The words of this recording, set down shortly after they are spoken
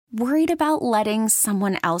Worried about letting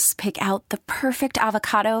someone else pick out the perfect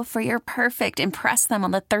avocado for your perfect impress them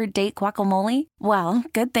on the third date guacamole? Well,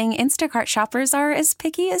 good thing Instacart shoppers are as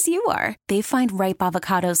picky as you are. They find ripe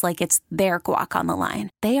avocados like it's their guac on the line.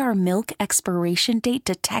 They are milk expiration date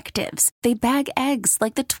detectives. They bag eggs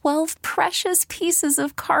like the 12 precious pieces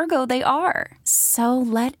of cargo they are. So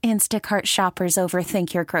let Instacart shoppers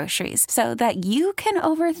overthink your groceries so that you can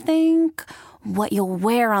overthink what you'll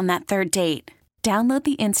wear on that third date. Download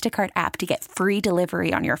the Instacart app to get free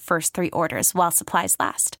delivery on your first 3 orders while supplies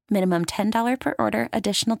last. Minimum $10 per order.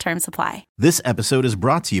 Additional terms apply. This episode is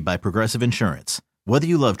brought to you by Progressive Insurance. Whether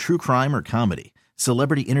you love true crime or comedy,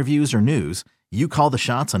 celebrity interviews or news, you call the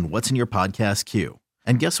shots on what's in your podcast queue.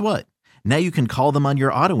 And guess what? Now you can call them on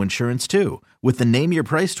your auto insurance too with the Name Your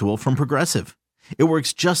Price tool from Progressive. It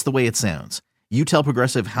works just the way it sounds. You tell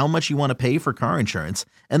Progressive how much you want to pay for car insurance,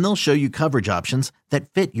 and they'll show you coverage options that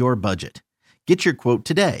fit your budget. Get your quote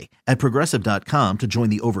today at Progressive.com to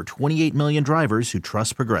join the over 28 million drivers who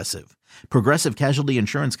trust Progressive. Progressive Casualty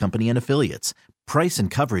Insurance Company and Affiliates. Price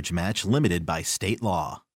and coverage match limited by state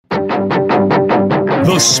law.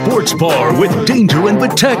 The Sports Bar with Danger and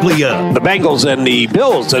Battaglia. The Bengals and the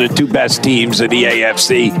Bills are the 2 best teams in the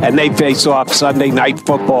AFC, and they face off Sunday Night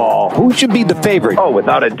Football. Who should be the favorite? Oh,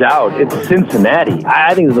 without a doubt, it's Cincinnati.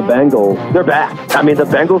 I think the Bengals, they're back. I mean, the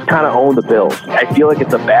Bengals kind of own the Bills. I feel like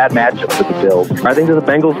it's a bad matchup for the Bills. I think that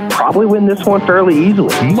the Bengals probably win this one fairly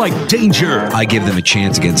easily. Mike Danger. I give them a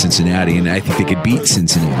chance against Cincinnati, and I think they could beat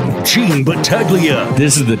Cincinnati. Gene Battaglia.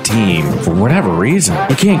 This is the team, for whatever reason,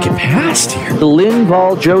 you can't get past here.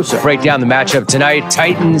 Linval Joseph. Break down the matchup tonight,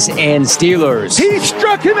 Titans and Steelers. He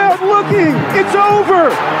struck him out looking. It's over.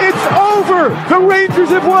 It's over. The Rangers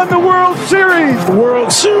have won the World Series.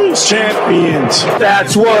 World Series champions.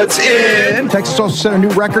 That's what's in. Texas also set a new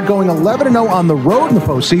record going 11-0 on the road in the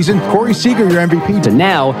postseason. Corey Seager, your MVP. So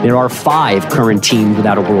now there are 5 current teams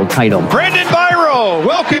without a world title. Brandon Biro,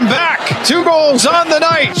 welcome back. 2 goals on the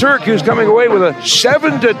night. Syracuse coming away with a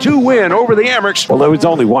 7-2 win over the Amerks. Well, there was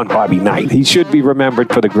only one Bobby Knight. He should be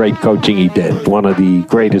remembered for the great coaching he did. One of the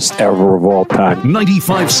greatest ever of all time.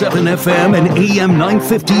 95.7 FM and AM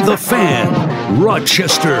 950 The Fan.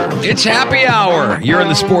 Rochester. It's happy hour. You're in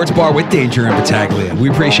the Sports Bar with Danger and Battaglia. We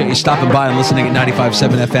appreciate you stopping by and listening at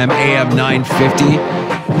 95.7 FM, AM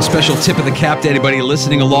 950. A special tip of the cap to anybody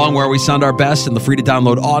listening along where we sound our best in the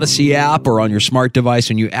free-to-download Odyssey app or on your smart device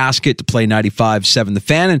when you ask it to play 95.7 The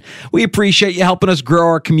Fan. And we appreciate you helping us grow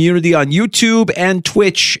our community on YouTube and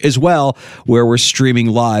Twitch as well, where we're streaming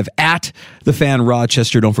live at The Fan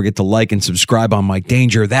Rochester. Don't forget to like and subscribe on Mike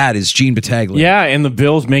Danger. That is Gene Battaglia. Yeah, and the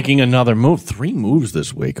Bills making another move. 3 moves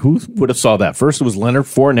this week. Who would have saw that? First, it was Leonard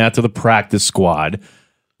Fournette to the practice squad.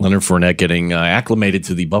 Leonard Fournette getting acclimated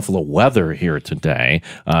to the Buffalo weather here today,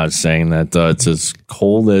 saying that it's as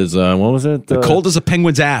cold as, what was it? Cold as a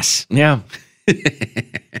penguin's ass. Yeah.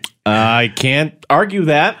 I can't argue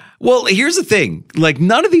that. Well, here's the thing. Like,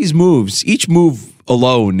 none of these moves, each move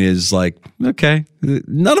alone is like, okay.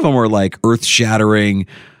 None of them are like earth-shattering,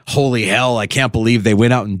 holy hell, I can't believe they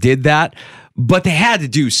went out and did that. But they had to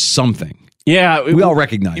do something. Yeah, we all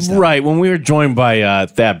recognize that. Right. When we were joined by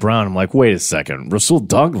Thad Brown, I'm like, wait a second. Rasul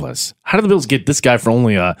Douglas. How did the Bills get this guy for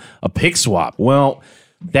only a pick swap? Well,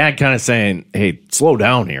 Thad kind of saying, hey, slow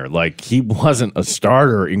down here. Like, he wasn't a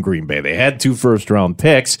starter in Green Bay. They had 2 first-round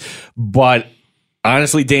picks, but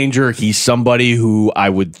honestly, Danger, he's somebody who I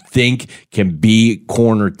would think can be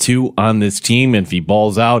corner 2 on this team. And if he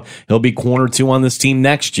balls out, he'll be corner 2 on this team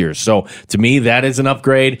next year. So to me, that is an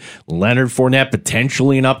upgrade. Leonard Fournette,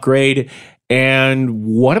 potentially an upgrade. And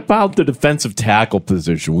what about the defensive tackle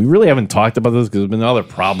position? We really haven't talked about this because there's been other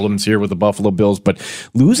problems here with the Buffalo Bills, but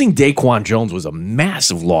losing Daquan Jones was a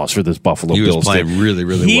massive loss for this Buffalo Bills. He was playing really,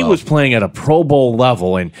 really well. He was playing at a Pro Bowl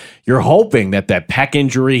level, and you're hoping that pec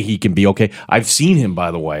injury, he can be okay. I've seen him,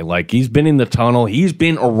 by the way. Like, he's been in the tunnel. He's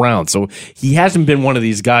been around. So he hasn't been one of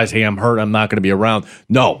these guys, hey, I'm hurt, I'm not going to be around.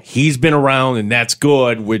 No, he's been around, and that's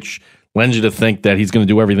good, which lends you to think that he's going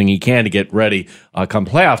to do everything he can to get ready come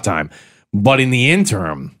playoff time. But in the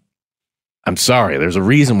interim, I'm sorry, there's a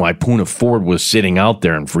reason why Poona Ford was sitting out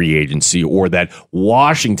there in free agency, or that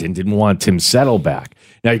Washington didn't want Tim Settle back.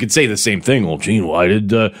 Now, you could say the same thing. Well, Gene, why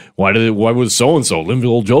was so-and-so,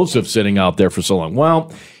 Linval Joseph, sitting out there for so long?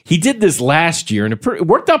 Well, he did this last year, and it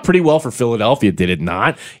worked out pretty well for Philadelphia, did it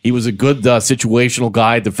not? He was a good situational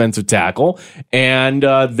guy, defensive tackle, and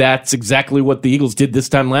that's exactly what the Eagles did this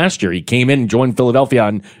time last year. He came in and joined Philadelphia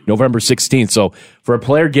on November 16th. So for a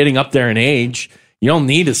player getting up there in age, you don't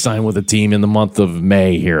need to sign with a team in the month of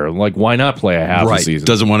May here. Like, why not play a half a season?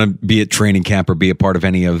 Doesn't want to be at training camp or be a part of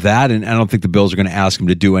any of that, and I don't think the Bills are going to ask him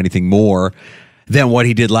to do anything more than what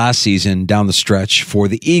he did last season down the stretch for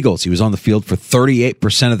the Eagles. He was on the field for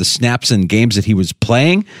 38% of the snaps in games that he was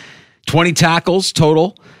playing, 20 tackles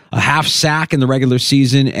total, a half sack in the regular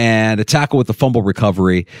season, and a tackle with a fumble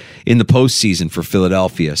recovery in the postseason for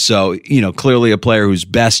Philadelphia. So, clearly a player whose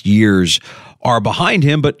best years are behind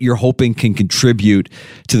him, but you're hoping can contribute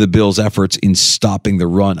to the Bills' efforts in stopping the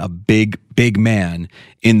run. A big man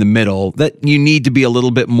in the middle that you need to be a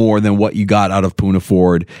little bit more than what you got out of Poona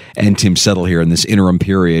Ford and Tim Settle here in this interim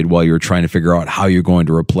period while you're trying to figure out how you're going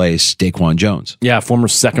to replace Daquan Jones. Yeah, former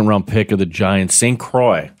second-round pick of the Giants, St.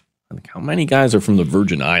 Croix. How many guys are from the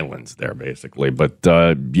Virgin Islands there, basically? But,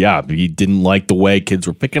 he didn't like the way kids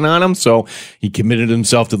were picking on him, so he committed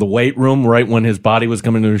himself to the weight room right when his body was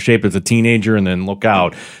coming into shape as a teenager, and then look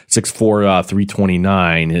out, 6'4",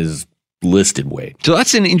 329, his listed weight. So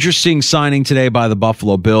that's an interesting signing today by the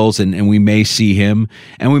Buffalo Bills, and we may see him,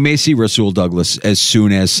 and we may see Rasul Douglas as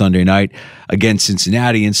soon as Sunday night against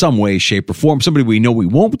Cincinnati in some way, shape, or form. Somebody we know we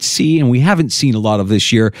won't see, and we haven't seen a lot of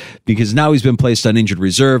this year because now he's been placed on injured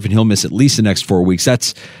reserve, and he'll miss at least the next 4 weeks.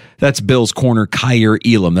 That's Bills corner Kaiir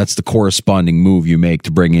Elam. That's the corresponding move you make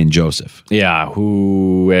to bring in Joseph. Yeah,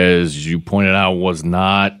 who, as you pointed out, was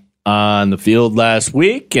not on the field last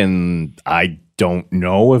week, and I don't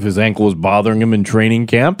know if his ankle was bothering him in training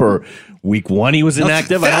camp or week one he was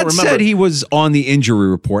inactive. I don't remember. Said he was on the injury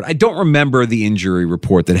report. I don't remember the injury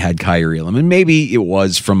report that had Kaiir Elam, and maybe it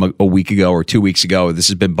was from a week ago or 2 weeks ago. This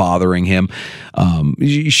has been bothering him. Sean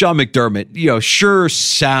McDermott, sure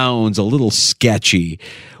sounds a little sketchy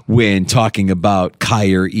when talking about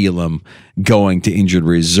Kaiir Elam going to injured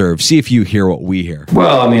reserve. See if you hear what we hear.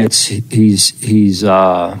 Well, I mean, he's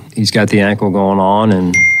got the ankle going on,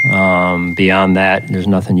 and beyond that, there's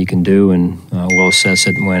nothing you can do, and we'll assess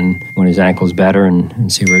it when his ankle's better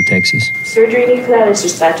and see where it takes us. Surgery need for that?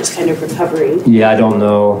 Is that just kind of recovery? Yeah, I don't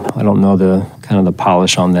know the kind of the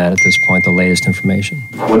polish on that at this point. The latest information.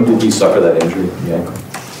 When did you suffer that injury in the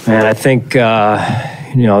ankle? And I think.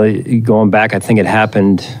 Going back, I think it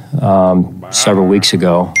happened several weeks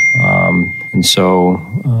ago. And so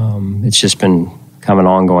it's just been kind of an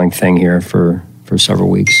ongoing thing here for several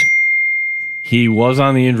weeks. He was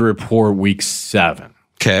on the injury report week 7.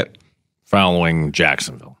 Okay. Following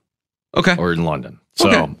Jacksonville. Okay. Or in London.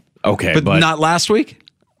 So, okay. But not last week?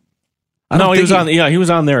 No, he was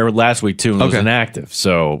on there last week too and was inactive.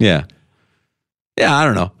 So. Yeah. Yeah, I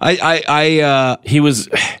don't know. He was,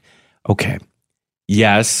 okay.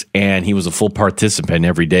 Yes, and he was a full participant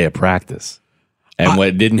every day of practice.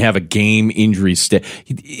 And didn't have a game injury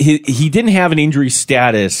he didn't have an injury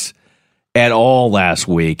status at all last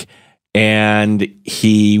week, and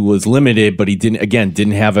he was limited, but he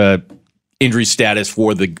didn't have a injury status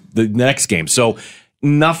for the next game. So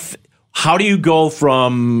how do you go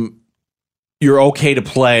from you're okay to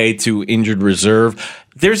play to injured reserve?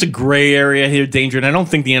 There's a gray area here, Danger, and I don't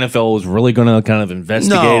think the NFL is really going to kind of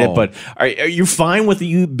investigate it. But are you fine with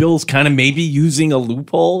the Bills kind of maybe using a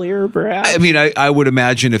loophole here, perhaps? I mean, I would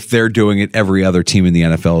imagine if they're doing it, every other team in the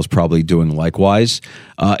NFL is probably doing likewise.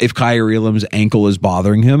 If Kaiir Elam's ankle is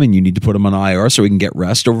bothering him and you need to put him on IR so he can get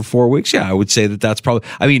rest over 4 weeks, yeah, I would say that's probably.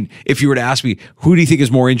 I mean, if you were to ask me, who do you think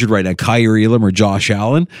is more injured right now, Kaiir Elam or Josh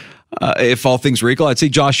Allen? If all things were equal, I'd say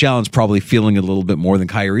Josh Allen's probably feeling it a little bit more than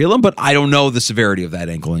Kaiir Elam, but I don't know the severity of that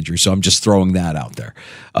ankle injury, so I'm just throwing that out there.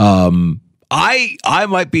 I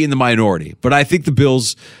might be in the minority, but I think the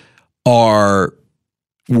Bills are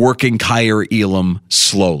working Kaiir Elam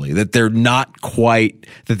slowly, that they're not quite,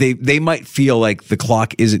 that they might feel like the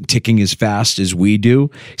clock isn't ticking as fast as we do.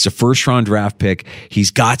 He's a first-round draft pick. He's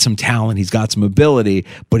got some talent. He's got some ability,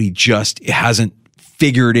 but he just hasn't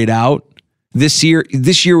figured it out. This year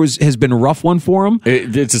has been a rough one for him.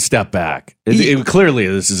 It's a step back. Clearly,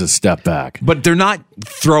 this is a step back. But they're not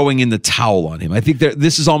throwing in the towel on him. I think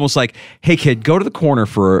this is almost like, hey, kid, go to the corner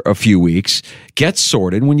for a few weeks, get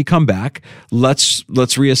sorted. When you come back, let's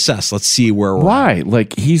reassess. Let's see where we're at.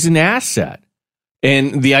 Like, he's an asset.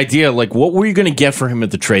 And the idea, like, what were you going to get for him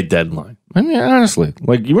at the trade deadline? I mean, honestly,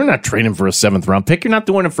 like, you were not trading for a 7th-round pick. You're not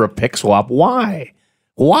doing it for a pick swap. Why?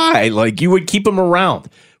 Like, you would keep him around.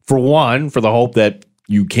 For one, for the hope that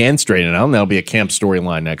you can straighten it out, and that'll be a camp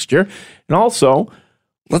storyline next year. And also,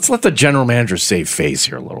 let's let the general manager save face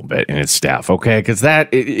here a little bit and his staff, okay? Because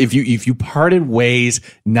if you parted ways,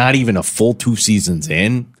 not even a full 2 seasons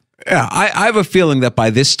in. Yeah, I have a feeling that by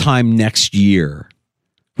this time next year,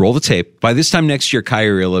 roll the tape, by this time next year,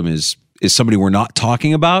 Kaiir Elam is somebody we're not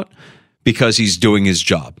talking about because he's doing his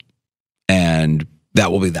job. And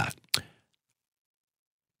that will be that.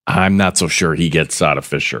 I'm not so sure he gets out of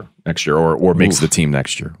Fisher next year or makes the team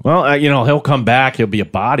next year. Well, he'll come back. He'll be a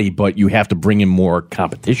body, but you have to bring in more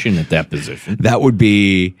competition at that position. That would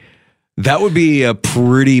be a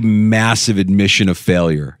pretty massive admission of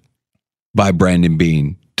failure by Brandon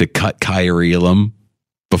Beane to cut Kyer Elam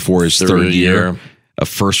before his third year, a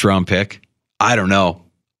first-round pick. I don't know.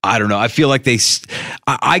 I feel like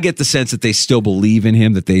I get the sense that they still believe in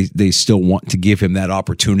him, that they still want to give him that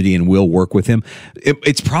opportunity and will work with him.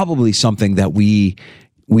 It's probably something that we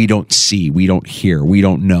don't see, we don't hear, we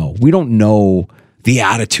don't know. We don't know the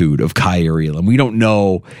attitude of Kyer Elam. We don't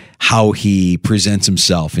know how he presents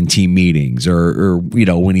himself in team meetings or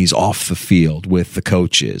when he's off the field with the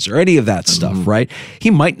coaches or any of that stuff, right? He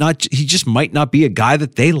just might not be a guy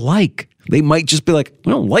that they like. They might just be like,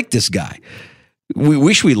 we don't like this guy. We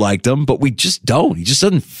wish we liked him, but we just don't. He just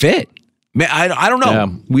doesn't fit. Man, I don't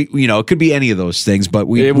know. Yeah. It could be any of those things, but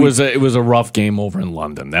it was a rough game over in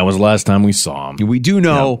London. That was the last time we saw him. We do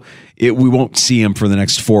know we won't see him for the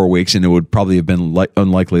next 4 weeks, and it would probably have been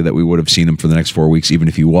unlikely that we would have seen him for the next 4 weeks, even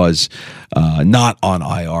if he was not on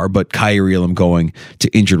IR. But Kyer Elam going to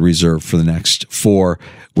injured reserve for the next 4,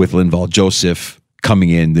 with Linval Joseph coming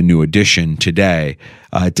in, the new addition today,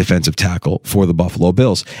 defensive tackle for the Buffalo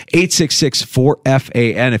Bills.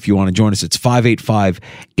 866-4FAN if you want to join us. It's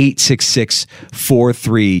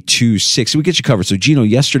 585-866-4326. We get you covered. So, Gino,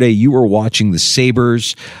 yesterday you were watching the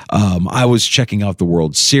Sabres. I was checking out the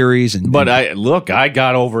World Series. I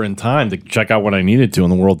got over in time to check out what I needed to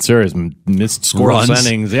in the World Series. Missed scoreless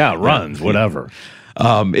innings. Yeah, runs, whatever.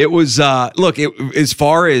 It was, as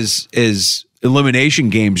far as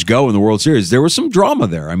elimination games go in the World Series, there was some drama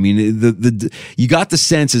there. I mean, you got the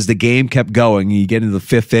sense as the game kept going, you get into the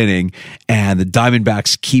 5th inning, and the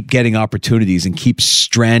Diamondbacks keep getting opportunities and keep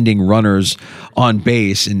stranding runners on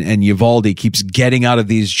base, and Eovaldi keeps getting out of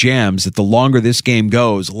these jams, that the longer this game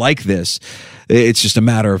goes like this, it's just a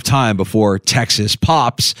matter of time before Texas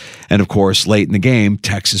pops. And of course, late in the game,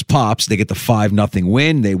 Texas pops. They get the 5-0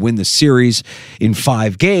 win. They win the series in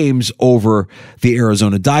 5 games over the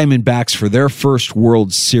Arizona Diamondbacks for their first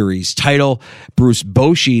World Series title. Bruce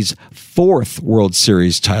Bochy's 4th World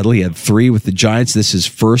Series title. He had 3 with the Giants. This is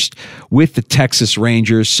first with the Texas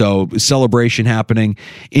Rangers. So celebration happening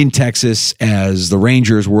in Texas as the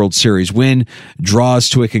Rangers World Series win draws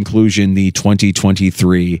to a conclusion the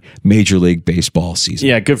 2023 Major League Baseball season.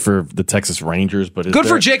 Yeah, good for the Texas Rangers, but good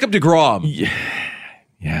for Jacob deGrom.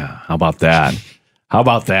 Yeah, how about that?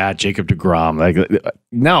 Jacob deGrom? Like,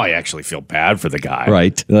 now I actually feel bad for the guy.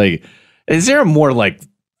 Right? Like, is there a more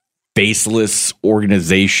faceless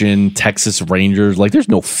organization, Texas Rangers? Like, there's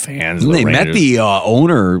no fans. When they met the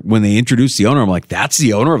owner, when they introduced the owner, I'm like, that's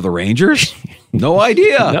the owner of the Rangers? No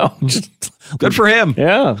idea. No, just good for him.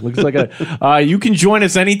 Yeah, looks like you can join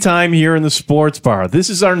us anytime here in the Sports Bar. This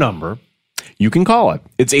is our number. You can call it.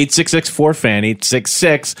 It's 866-4FAN,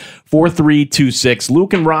 866-4326.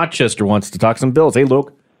 Luke in Rochester wants to talk some Bills. Hey,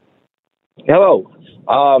 Luke. Hello.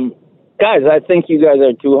 Guys, I think you guys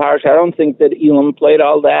are too harsh. I don't think that Elam played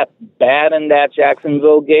all that bad in that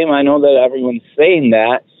Jacksonville game. I know that everyone's saying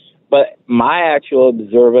that, but my actual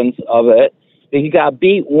observance of it, he got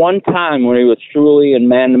beat one time when he was truly in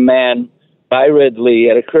man-to-man by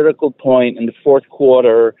Ridley at a critical point in the 4th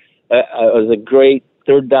quarter. It was a great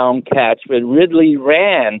 3rd down catch, but Ridley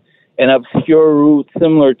ran an obscure route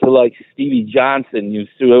similar to Stevie Johnson used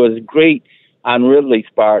to. It was great on Ridley's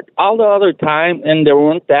part. All the other time, and there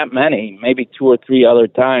weren't that many, maybe 2 or 3 other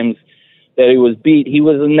times that he was beat, he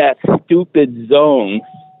was in that stupid zone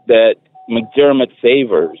that McDermott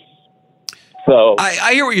favors. So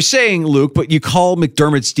I hear what you're saying, Luke, but you call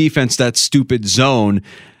McDermott's defense that stupid zone.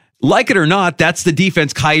 Like it or not, that's the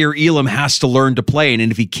defense Kyer Elam has to learn to play in.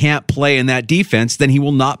 And if he can't play in that defense, then he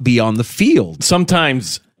will not be on the field.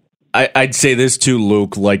 Sometimes I'd say this too,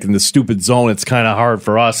 Luke, like in the stupid zone, it's kind of hard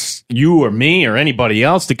for us, you or me or anybody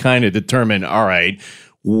else, to kind of determine, all right,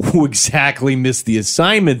 who exactly missed the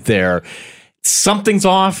assignment there. Something's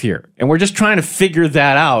off here, and we're just trying to figure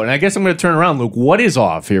that out. And I guess I'm going to turn around, Luke. What is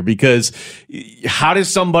off here? Because how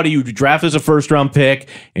does somebody who drafted as a first-round pick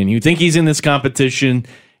and you think he's in this competition,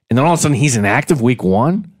 and then all of a sudden he's inactive week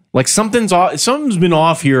 1? Like, something's off. Something's been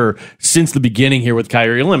off here since the beginning here with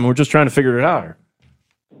Kyer Elam. We're just trying to figure it out here.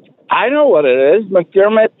 I know what it is.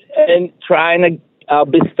 McDermott and trying to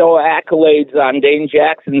bestow accolades on Dane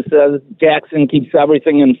Jackson says Jackson keeps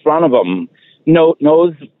everything in front of him.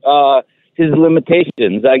 Knows his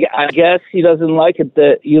limitations. I guess he doesn't like it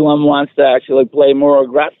that Elam wants to actually play more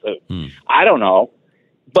aggressive. I don't know.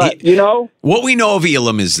 But, what we know of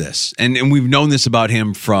Elam is this, and we've known this about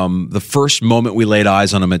him from the first moment we laid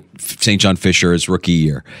eyes on him at St. John Fisher his rookie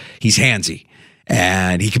year. He's handsy.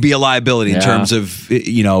 And he could be a liability in terms of,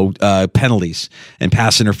 penalties and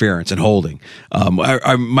pass interference and holding.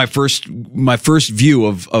 My first view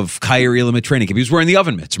of Kyer Elam at training camp, he was wearing the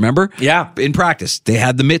oven mitts, remember? Yeah. In practice, they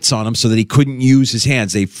had the mitts on him so that he couldn't use his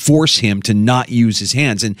hands. They force him to not use his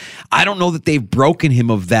hands. And I don't know that they've broken him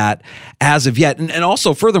of that as of yet. And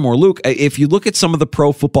also, furthermore, Luke, if you look at some of the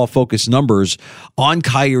Pro Football Focus numbers on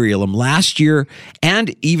Kyer Elam last year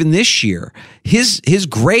and even this year, his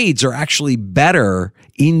grades are actually better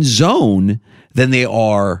in zone than they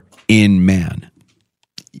are in man.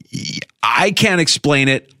 I can't explain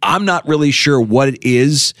it. I'm not really sure what it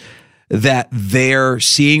is that they're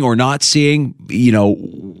seeing or not seeing.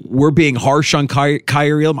 We're being harsh on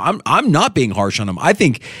Kyer Elam. I'm not being harsh on him. I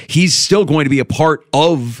think he's still going to be a part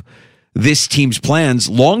of this team's plans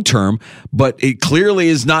long term, but it clearly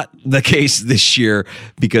is not the case this year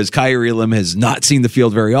because Kyer Elam has not seen the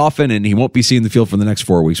field very often, and he won't be seeing the field for the next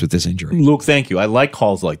 4 weeks with this injury. Luke, thank you. I like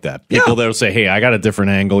calls like that. People that'll say, hey, I got a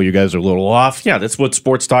different angle. You guys are a little off. Yeah, that's what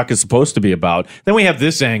sports talk is supposed to be about. Then we have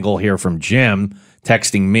this angle here from Jim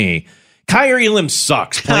texting me. Kyer Elam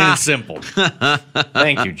sucks, plain and simple.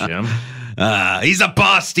 Thank you, Jim. He's a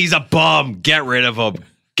bust. He's a bum. Get rid of him.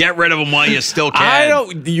 Get rid of him while you still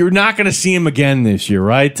can. You're not going to see him again this year,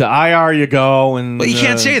 right? To IR you go, but you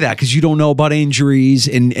can't say that because you don't know about injuries,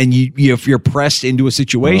 and you if you're pressed into a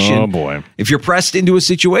situation. Oh boy! If you're pressed into a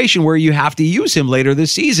situation where you have to use him later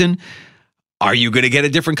this season, are you going to get a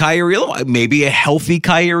different Kyer Elam? Maybe a healthy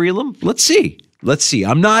Kyer Elam? Let's see.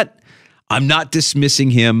 I'm not dismissing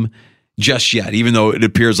him just yet, even though it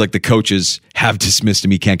appears like the coaches have dismissed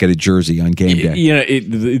him. He can't get a jersey on game day.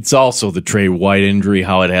 It's also the Trey White injury,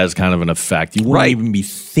 how it has kind of an effect. You wouldn't even be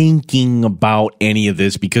thinking about any of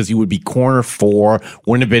this because he would be corner 4.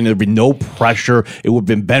 There'd be no pressure. It would have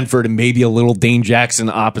been Benford and maybe a little Dane Jackson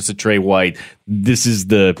opposite Trey White. This is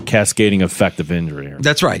the cascading effect of injury here.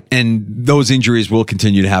 That's right. And those injuries will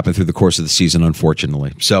continue to happen through the course of the season,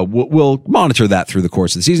 unfortunately. So we'll monitor that through the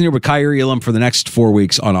course of the season here with Kyer Elam for the next 4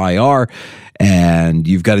 weeks on IR. And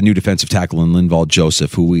you've got a new defensive tackle in Linval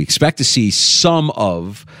Joseph, who we expect to see some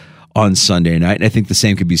of on Sunday night. And I think the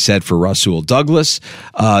same could be said for Rasul Douglas.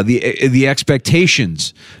 The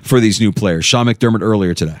expectations for these new players. Sean McDermott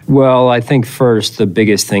earlier today. Well, I think first the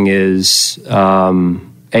biggest thing is, are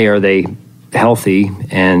they healthy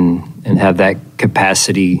and have that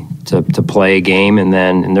capacity to play a game? And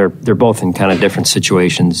they're both in kind of different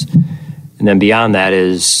situations. And then beyond that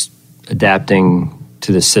is adapting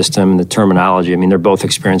to the system and the terminology. I mean, they're both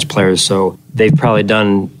experienced players, so they've probably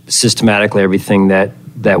done systematically everything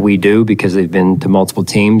that we do because they've been to multiple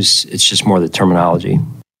teams. It's just more the terminology.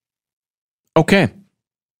 Okay,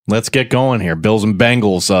 let's get going here. Bills and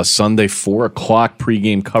Bengals, Sunday, 4 o'clock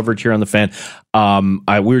pregame coverage here on the Fan.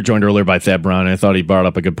 We were joined earlier by Thad Brown, and I thought he brought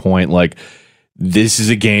up a good point. Like, this is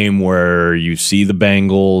a game where you see the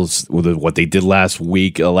Bengals with what they did last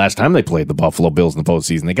week. Last time they played the Buffalo Bills in the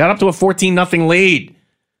postseason, they got up to a 14-0 lead.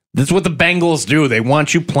 That's what the Bengals do. They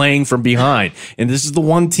want you playing from behind. And this is the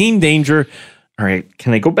one team danger. All right,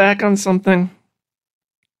 can I go back on something?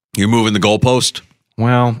 You're moving the goalpost?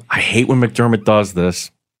 Well, I hate when McDermott does this.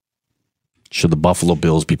 Should the Buffalo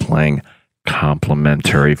Bills be playing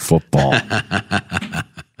complimentary football?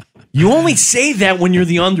 You only say that when you're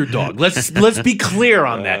the underdog. Let's be clear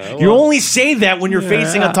on that. You only say that when you're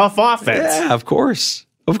facing a tough offense. Yeah, of course.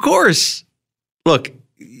 Of course. Look,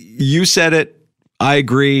 you said it. I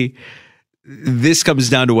agree. This comes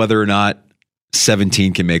down to whether or not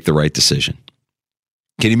 17 can make the right decision.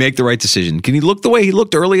 Can he make the right decision? Can he look the way he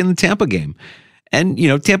looked early in the Tampa game? And,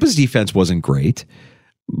 Tampa's defense wasn't great,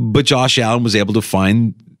 but Josh Allen was able to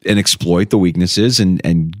find and exploit the weaknesses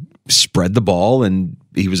and spread the ball, and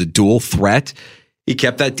he was a dual threat. He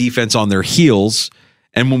kept that defense on their heels,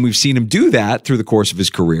 and when we've seen him do that through the course of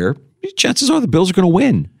his career, chances are the Bills are going to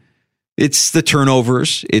win. It's the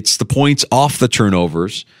turnovers. It's the points off the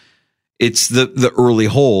turnovers. It's the early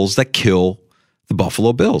holes that kill the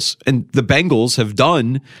Buffalo Bills. And the Bengals have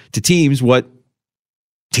done to teams what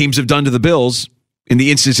teams have done to the Bills in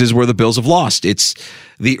the instances where the Bills have lost. It's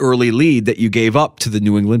the early lead that you gave up to the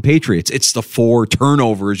New England Patriots. It's the 4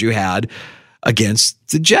 turnovers you had against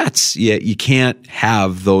the Jets. You can't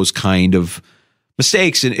have those kind of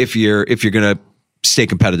mistakes, and if you're going to stay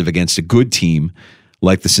competitive against a good team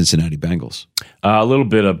like the Cincinnati Bengals. A little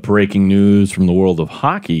bit of breaking news from the world of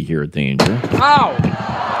hockey here at Danger. Ow!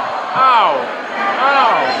 Ow!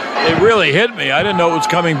 Ow! It really hit me. I didn't know it was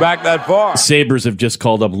coming back that far. Sabres have just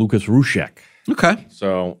called up Lucas Rušek. Okay.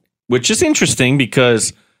 So, which is interesting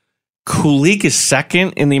because Kulik is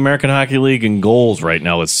second in the American Hockey League in goals right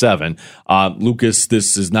now with 7. Lucas,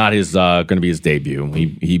 this is not his going to be his debut.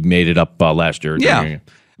 He made it up last year. Yeah.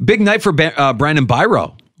 Big night for Brandon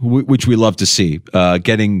Byro, which we love to see,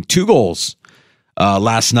 getting 2 goals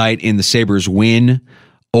last night in the Sabres win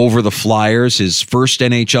over the Flyers, his first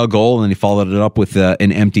NHL goal, and then he followed it up with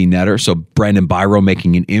an empty netter. So Brandon Byro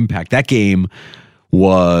making an impact. That game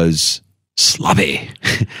was sloppy.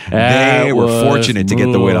 They were fortunate to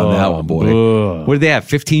get the win on that one, boy. What did they have,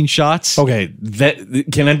 15 shots? Okay,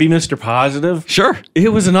 can I be Mr. Positive? Sure. It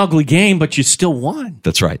was an ugly game, but you still won.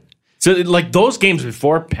 That's right. So, like those games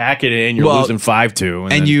before, pack it in, you're losing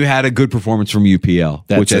 5-2. And you had a good performance from UPL,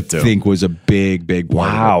 which I think was a big part of it.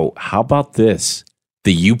 Wow. How about this?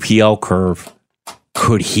 The UPL curve.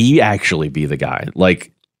 Could he actually be the guy?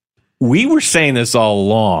 Like, we were saying this all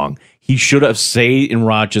along. He should have stayed in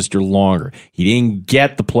Rochester longer. He didn't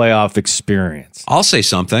get the playoff experience. I'll say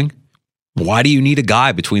something. Why do you need a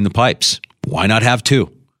guy between the pipes? Why not have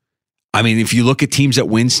 2? I mean, if you look at teams that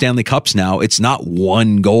win Stanley Cups now, it's not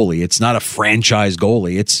one goalie. It's not a franchise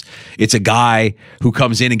goalie. It's a guy who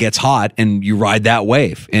comes in and gets hot, and you ride that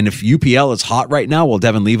wave. And if UPL is hot right now while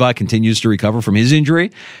Devin Levi continues to recover from his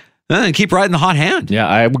injury, then keep riding the hot hand. Yeah,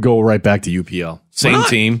 I would go right back to UPL. Same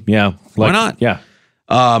team. Yeah. Why not? Yeah.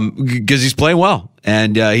 Because he's playing well.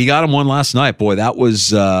 And he got him one last night. Boy, that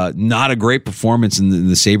was not a great performance, and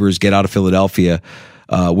the Sabres get out of Philadelphia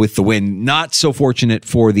with the win. Not so fortunate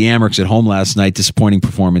for the Amerks at home last night. Disappointing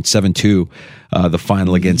performance, 7-2, the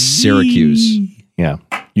final against Syracuse. Yeah,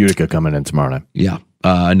 Utica coming in tomorrow night. Yeah,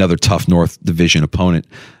 another tough North Division opponent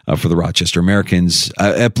for the Rochester Americans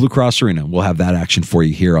at Blue Cross Arena. We'll have that action for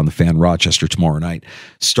you here on the Fan Rochester tomorrow night,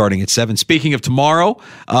 starting at 7. Speaking of tomorrow,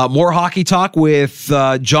 more hockey talk with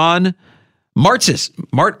John Martis.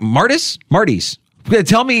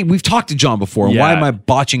 Tell me, we've talked to John before. Yeah. Why am I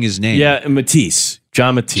botching his name? Yeah, Matisse.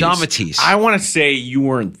 John Matisse. I want to say you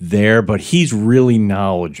weren't there, but he's really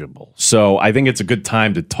knowledgeable. So I think it's a good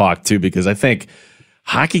time to talk too, because I think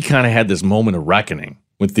hockey kind of had this moment of reckoning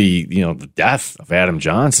with the death of Adam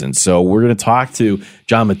Johnson. So we're going to talk to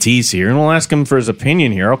John Matisse here, and we'll ask him for his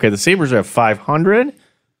opinion here. Okay, the Sabres are at 500.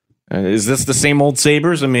 Is this the same old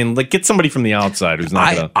Sabres? I mean, get somebody from the outside who's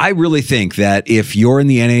not going to... I really think that if you're in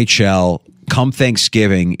the NHL... come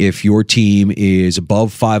Thanksgiving, if your team is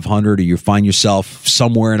above 500 or you find yourself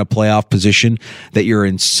somewhere in a playoff position, that you're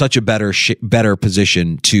in such a better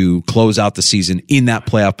position to close out the season in that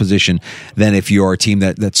playoff position than if you're a team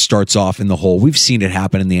that starts off in the hole. We've seen it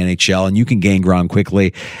happen in the NHL, and you can gain ground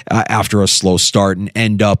quickly after a slow start and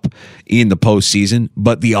end up in the postseason.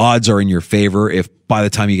 But the odds are in your favor if by the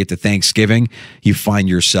time you get to Thanksgiving, you find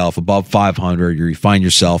yourself above 500 or you find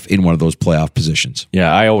yourself in one of those playoff positions.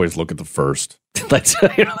 Yeah, I always look at the first.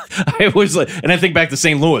 I always, and I think back to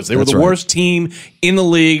St. Louis. They were the worst team in the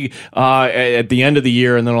league at the end of the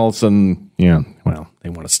year, and then all of a sudden, they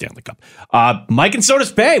won a Stanley Cup. Mike in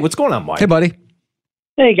Sodas Bay, what's going on, Mike? Hey, buddy.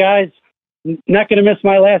 Hey, guys. Not going to miss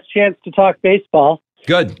my last chance to talk baseball.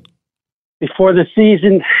 Good. Before the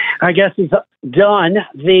season, I guess, is done.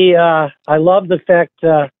 I love the fact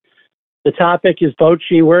the topic is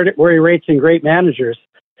Bochy, where he rates in great managers.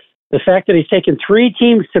 The fact that he's taken 3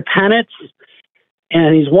 teams to pennants,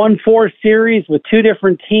 and he's won 4 series with 2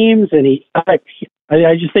 different teams, and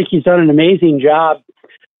I just think he's done an amazing job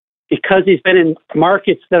because he's been in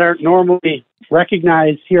markets that aren't normally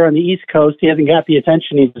recognized here on the East Coast. He hasn't got the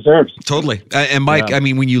attention he deserves. Totally. And Mike, I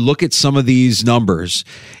mean, when you look at some of these numbers,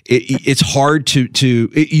 it's hard to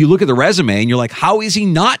you look at the resume and you're like, how is he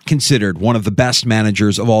not considered one of the best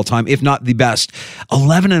managers of all time, if not the best?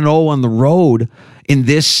 11-0 on the road in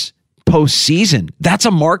this postseason. That's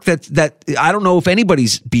a mark that I don't know if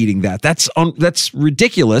anybody's beating that. That's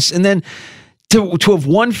ridiculous. And then to have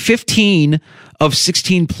won 15 of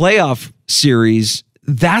 16 playoff series,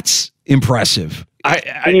 that's impressive.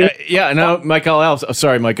 Mike, I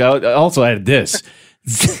also added this.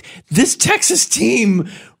 This Texas team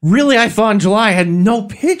really, I thought in July, had no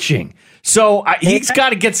pitching. So he's got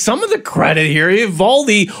to get some of the credit here.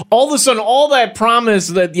 Evaldi, all of a sudden, all that promise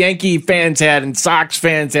that Yankee fans had and Sox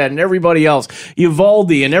fans had and everybody else,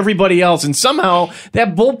 Evaldi and everybody else, and somehow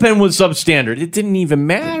that bullpen was substandard. It didn't even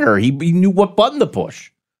matter. He knew what button to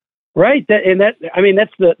push. Right, that's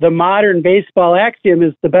the modern baseball axiom: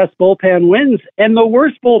 is the best bullpen wins, and the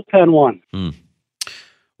worst bullpen won.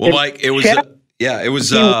 Well, Mike, it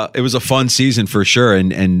was a fun season for sure,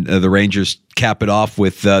 and the Rangers cap it off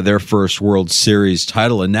with their first World Series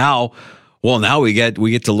title, and now we get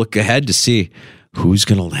to look ahead to see who's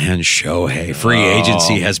going to land Shohei. Free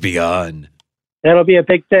agency has begun. That'll be a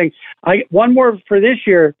big thing. One more for this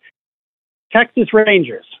year: Texas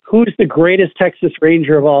Rangers. who's the greatest Texas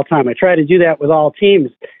Ranger of all time? I try to do that with all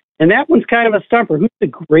teams. And that one's kind of a stumper. Who's the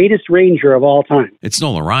greatest Ranger of all time? It's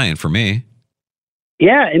Nolan Ryan for me.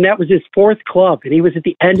 Yeah, and that was his 4th club, and he was at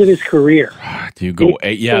the end of his career. Do you go?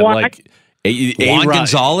 Juan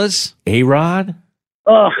Gonzalez? A-Rod?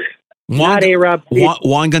 Not A-Rod.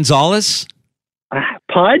 Juan Gonzalez?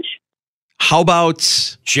 Pudge? How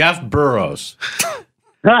about Jeff Burrows?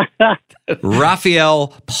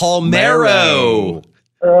 Rafael Palmeiro?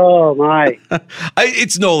 Oh, my.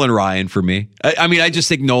 It's Nolan Ryan for me. I mean, I just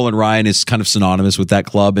think Nolan Ryan is kind of synonymous with that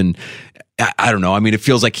club, and I don't know. I mean, it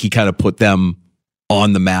feels like he kind of put them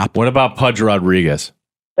on the map. What about Pudge Rodriguez?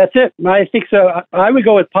 That's it. I think so. I would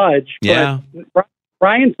go with Pudge. Yeah.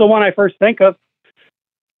 Ryan's the one I first think of.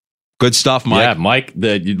 Good stuff, Mike. Yeah, Mike.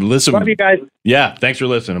 Listen. Love you guys. Yeah, thanks for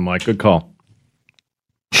listening, Mike. Good call.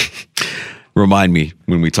 Remind me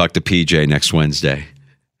when we talk to PJ next Wednesday.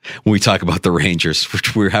 When we talk about the Rangers,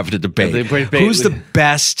 which we're having a debate. Who's the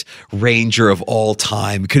best Ranger of all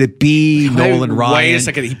time? Could it be Nolan Ryan? Wait a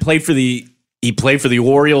second. He played for the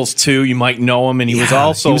Orioles too. You might know him, and he was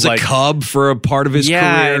also a Cub for a part of his career.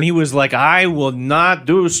 And he was like, "I will not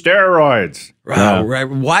do steroids." Right.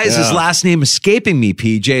 Why is his last name escaping me,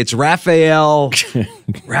 PJ? It's Rafael.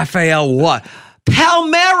 Rafael what?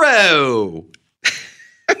 Palmeiro.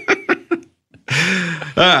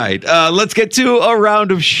 All right, let's get to a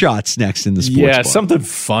round of shots next in the sports bar. Something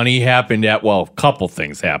funny happened a couple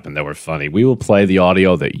things happened that were funny. We will play the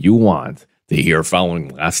audio that you want to hear following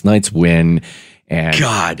last night's win. And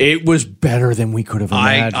God, it was better than we could have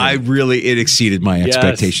imagined. It exceeded my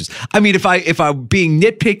expectations. I mean, if I'm being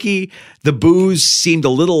nitpicky, the boos seemed a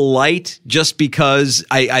little light just because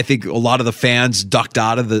I think a lot of the fans ducked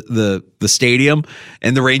out of the stadium,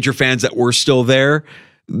 and the Ranger fans that were still there,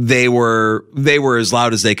 they were as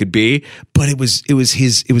loud as they could be. But it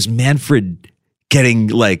was Manfred getting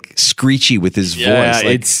like screechy with his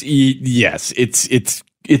voice.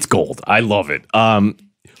 It's gold. I love it.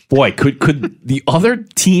 Boy, could the other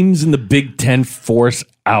teams in the Big Ten force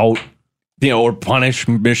out, or punish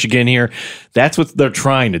Michigan here? That's what they're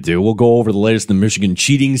trying to do. We'll go over the latest in the Michigan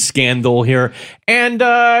cheating scandal here. And,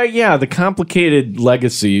 the complicated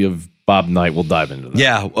legacy of Bob Knight. We'll dive into that.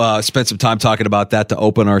 Yeah, spent some time talking about that to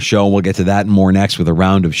open our show, and we'll get to that and more next with a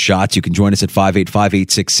round of shots. You can join us at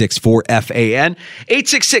 585-866-4FAN,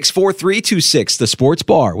 866-4326, The Sports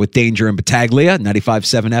Bar with Danger and Battaglia,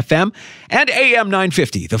 95.7 FM, and AM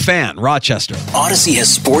 950, The Fan, Rochester. Odyssey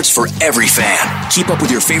has sports for every fan. Keep up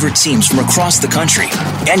with your favorite teams from across the country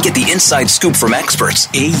and get the inside scoop from experts.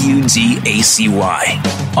 AUDACY.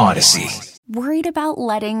 Odyssey. Worried about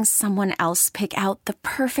letting someone else pick out the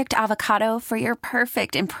perfect avocado for your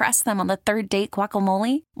perfect impress them on the third date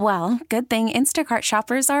guacamole? Well, good thing Instacart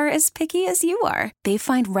shoppers are as picky as you are. They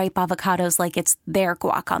find ripe avocados like it's their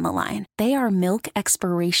guac on the line. They are milk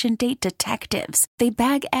expiration date detectives. They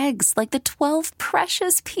bag eggs like the 12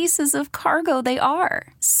 precious pieces of cargo they are.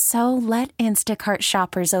 So let Instacart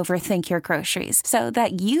shoppers overthink your groceries so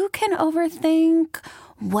that you can overthink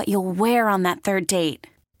what you'll wear on that third date.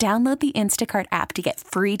 Download the Instacart app to get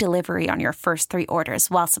free delivery on your first 3 orders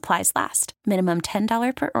while supplies last. Minimum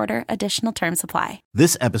 $10 per order. Additional terms apply.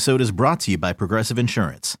 This episode is brought to you by Progressive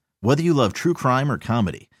Insurance. Whether you love true crime or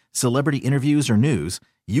comedy, celebrity interviews or news,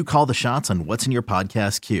 you call the shots on what's in your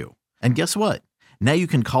podcast queue. And guess what? Now you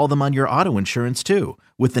can call them on your auto insurance too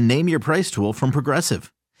with the Name Your Price tool from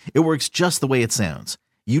Progressive. It works just the way it sounds.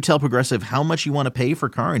 You tell Progressive how much you want to pay for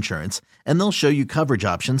car insurance, and they'll show you coverage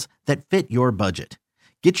options that fit your budget.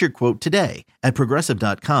 Get your quote today at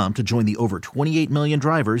Progressive.com to join the over 28 million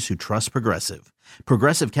drivers who trust Progressive.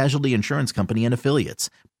 Progressive Casualty Insurance Company and Affiliates.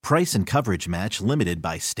 Price and coverage match limited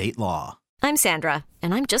by state law. I'm Sandra,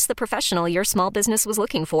 and I'm just the professional your small business was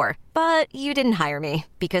looking for. But you didn't hire me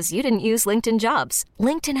because you didn't use LinkedIn Jobs.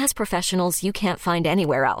 LinkedIn has professionals you can't find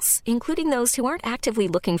anywhere else, including those who aren't actively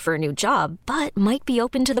looking for a new job, but might be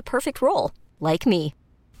open to the perfect role, like me.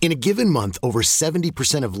 In a given month, over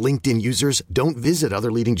 70% of LinkedIn users don't visit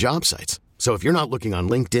other leading job sites. So if you're not looking on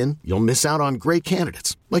LinkedIn, you'll miss out on great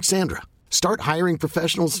candidates like Sandra. Start hiring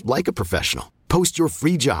professionals like a professional. Post your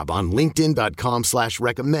free job on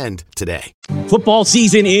linkedin.com/recommend today. Football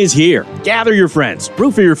season is here. Gather your friends,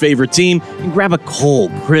 root for your favorite team, and grab a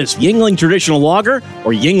cold, crisp Yuengling Traditional Lager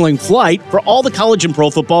or Yuengling Flight for all the college and pro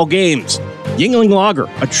football games. Yuengling Lager,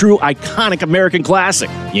 a true iconic American classic.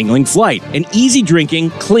 Yuengling Flight, an easy-drinking,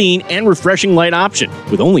 clean, and refreshing light option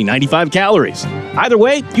with only 95 calories. Either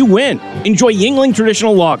way, you win. Enjoy Yuengling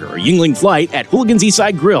Traditional Lager or Yuengling Flight at Hooligan's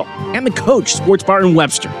Eastside Grill and the Coach Sports Bar in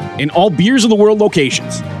Webster in all Beers of the World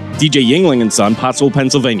locations. DJ Yuengling & Son, Pottsville,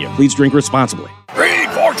 Pennsylvania. Please drink responsibly. Green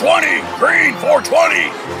 420! Green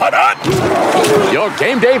 420! Hut, hut. Your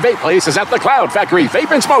game day vape place is at the Cloud Factory Vape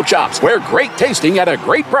and Smoke Shops, where great tasting at a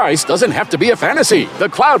great price doesn't have to be a fantasy. The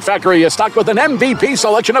Cloud Factory is stocked with an MVP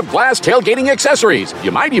selection of glass tailgating accessories. You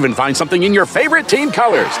might even find something in your favorite team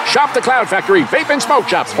colors. Shop the Cloud Factory Vape and Smoke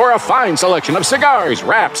Shops for a fine selection of cigars,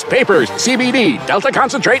 wraps, papers, CBD, Delta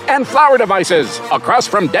concentrate, and flower devices. Across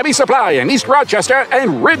from Debbie Supply in East Rochester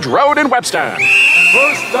and Ridge Road in Webster.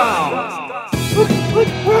 First down.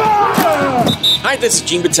 Hi, this is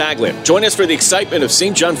Gene Battaglia. Join us for the excitement of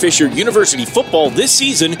St. John Fisher University football this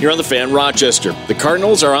season here on the Fan Rochester. The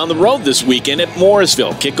Cardinals are on the road this weekend at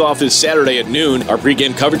Morrisville. Kickoff is Saturday at noon. Our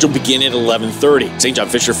pregame coverage will begin at 11:30. St. John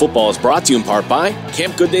Fisher football is brought to you in part by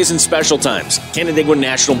Camp Good Days and Special Times, Canandaigua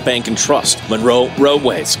National Bank and Trust, Monroe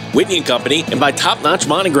Roadways, Whitney & Company, and by Top Notch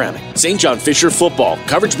Monogramming. St. John Fisher football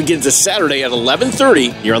coverage begins this Saturday at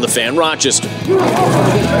 11:30 here on the Fan Rochester.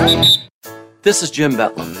 This is Jim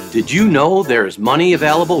Betlem. Did you know there is money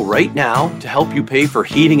available right now to help you pay for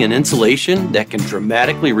heating and insulation that can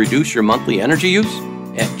dramatically reduce your monthly energy use?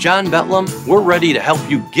 At John Betlem, we're ready to help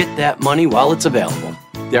you get that money while it's available.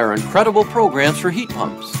 There are incredible programs for heat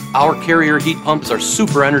pumps. Our Carrier heat pumps are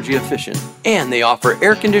super energy efficient, and they offer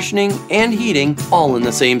air conditioning and heating all in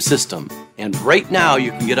the same system. And right now,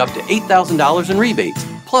 you can get up to $8,000 in rebates,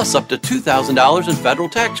 plus up to $2,000 in federal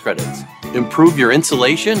tax credits. Improve your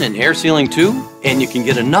insulation and air sealing too, and you can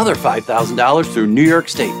get another $5,000 through New York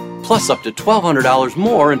State, plus up to $1,200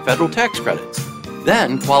 more in federal tax credits.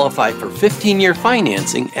 Then qualify for 15-year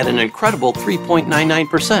financing at an incredible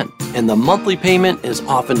 3.99%, and the monthly payment is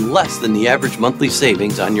often less than the average monthly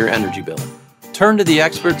savings on your energy bill. Turn to the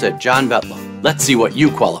experts at John Betlem. Let's see what you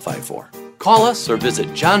qualify for. Call us or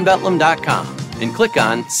visit johnbetlem.com and click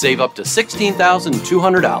on Save Up to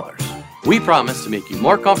 $16,200. We promise to make you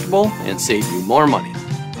more comfortable and save you more money.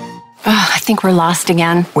 I think we're lost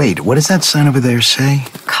again. Wait, what does that sign over there say?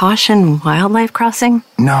 Caution wildlife crossing?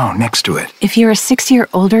 No, next to it. If you're 60 or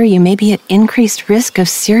older, you may be at increased risk of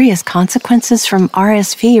serious consequences from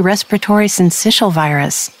RSV, respiratory syncytial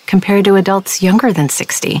virus, compared to adults younger than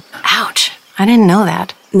 60. Ouch, I didn't know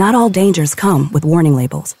that. Not all dangers come with warning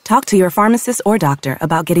labels. Talk to your pharmacist or doctor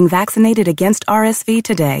about getting vaccinated against RSV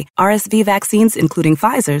today. RSV vaccines, including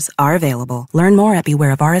Pfizer's, are available. Learn more at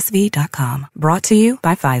bewareofrsv.com. Brought to you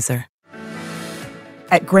by Pfizer.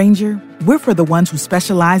 At Grainger, we're for the ones who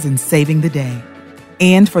specialize in saving the day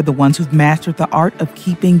and for the ones who've mastered the art of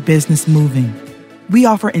keeping business moving. We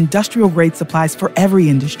offer industrial-grade supplies for every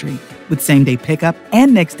industry with same-day pickup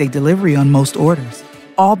and next-day delivery on most orders,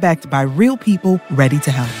 all backed by real people ready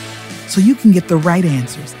to help. So you can get the right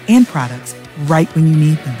answers and products right when you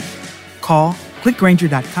need them. Call,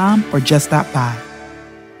 clickgrainger.com, or just stop by.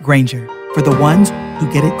 Grainger, for the ones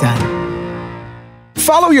who get it done.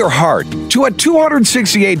 Follow your heart to a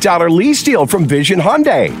 $268 lease deal from Vision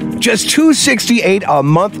Hyundai. Just $268 a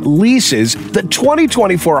month leases the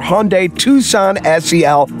 2024 Hyundai Tucson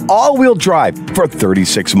SEL all-wheel drive for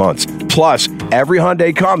 36 months. Plus, every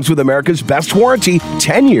Hyundai comes with America's best warranty,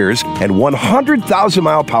 10 years and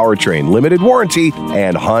 100,000-mile powertrain, limited warranty,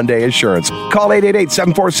 and Hyundai Assurance. Call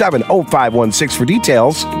 888-747-0516 for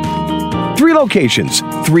details. 3 locations,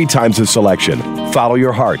 3 times the selection. Follow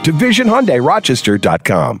your heart to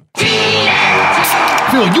VisionHyundaiRochester.com.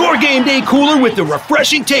 Fill your game day cooler with the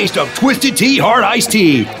refreshing taste of Twisted Tea Hard Iced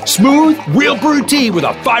Tea. Smooth, real brewed tea with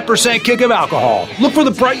a 5% kick of alcohol. Look for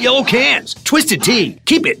the bright yellow cans. Twisted Tea.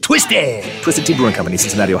 Keep it twisted. Twisted Tea Brewing Company,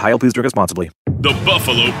 Cincinnati, Ohio. Please drink responsibly. The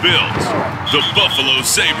Buffalo Bills. The Buffalo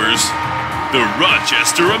Sabres. The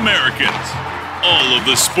Rochester Americans. All of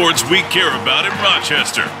the sports we care about in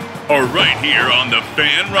Rochester are right here on the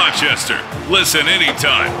Fan Rochester. Listen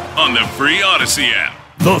anytime on the free Odyssey app.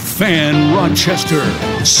 The Fan Rochester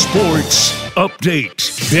Sports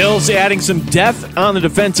Update. Bills adding some depth on the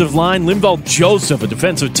defensive line. Linval Joseph, a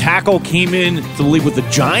defensive tackle, came in to the league with the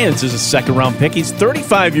Giants as a second-round pick. He's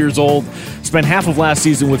 35 years old. Spent half of last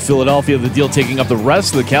season with Philadelphia. The deal taking up the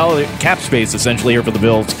rest of the cap space, essentially, here for the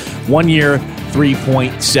Bills. 1 year,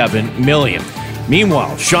 $3.7 million.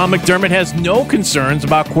 Meanwhile, Sean McDermott has no concerns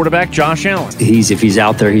about quarterback Josh Allen. If he's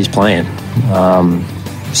out there, he's playing.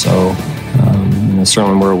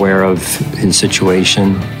 Certainly we're aware of his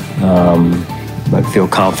situation, but feel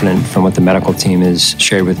confident from what the medical team has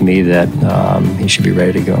shared with me that he should be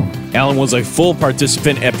ready to go. Allen was a full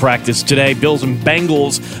participant at practice today. Bills and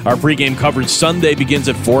Bengals, our pregame coverage Sunday begins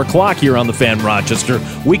at 4 o'clock here on the Fan Rochester.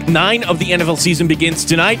 Week 9 of the NFL season begins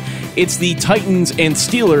tonight. It's the Titans and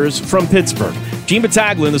Steelers from Pittsburgh. Gene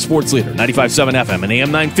Battaglia, the sports leader, 95.7 FM and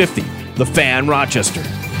AM 950, the Fan Rochester.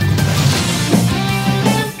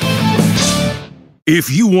 If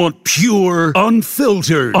you want pure,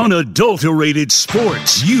 unfiltered, unadulterated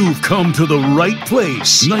sports, you've come to the right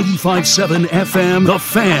place. 95.7 FM, The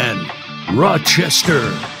Fan,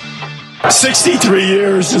 Rochester. 63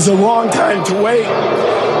 years is a long time to wait,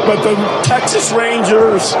 but the Texas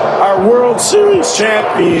Rangers are World Series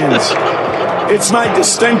champions. It's my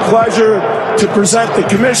distinct pleasure to present the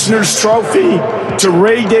Commissioner's Trophy to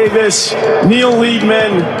Ray Davis, Neil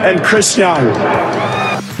Liedman, and Chris Young.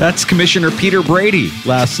 That's Commissioner Peter Brady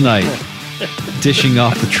last night, dishing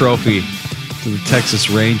off the trophy to the Texas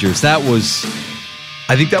Rangers.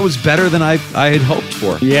 I think that was better than I had hoped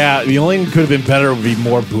for. Yeah, the only thing that could have been better would be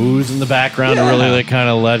more boos in the background to really kind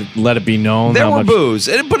of let it be known. There were boos,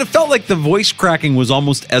 but it felt like the voice cracking was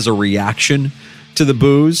almost as a reaction to the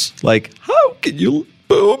boos. Like, how can you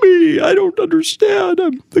boo me? I don't understand.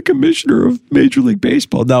 I'm the commissioner of Major League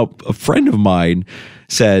Baseball. Now, a friend of mine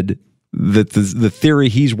said that the theory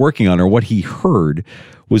he's working on, or what he heard,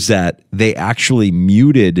 was that they actually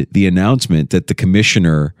muted the announcement that the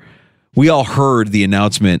commissioner... We all heard the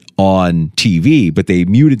announcement on TV, but they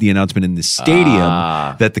muted the announcement in the stadium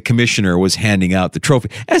that the commissioner was handing out the trophy,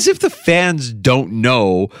 as if the fans don't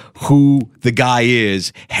know who the guy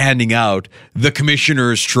is handing out the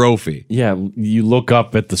commissioner's trophy. Yeah, you look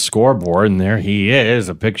up at the scoreboard, and there he is,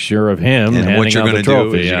 a picture of him. And what you're going to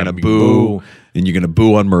do is you're going to boo, and you're going to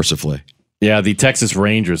boo unmercifully. Yeah, the Texas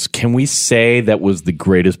Rangers, can we say that was the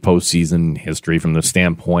greatest postseason in history from the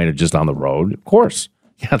standpoint of just on the road? Of course.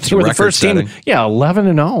 Yeah, they were the first team. Yeah,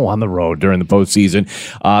 11-0 on the road during the postseason.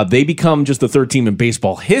 They become just the third team in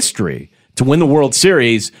baseball history to win the World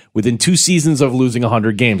Series within 2 seasons of losing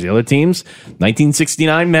 100 games. The other teams,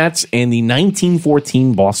 1969 Mets and the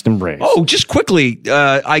 1914 Boston Braves. Oh, just quickly,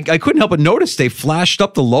 I couldn't help but notice they flashed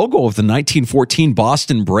up the logo of the 1914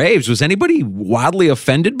 Boston Braves. Was anybody wildly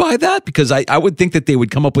offended by that? Because I would think that they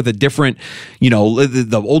would come up with a different,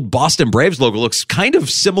 the old Boston Braves logo looks kind of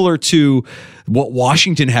similar to what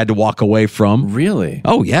Washington had to walk away from. Really?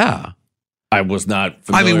 Oh, yeah. I was not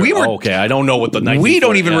familiar. I mean, we were... okay, I don't know what the... We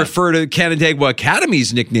don't even refer to Canandaigua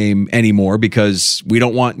Academy's nickname anymore because we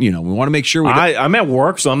don't want, we want to make sure we... I'm at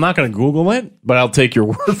work, so I'm not going to Google it, but I'll take your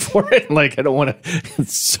word for it. Like, I don't want to...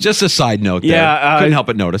 Just a side note there. Yeah, couldn't help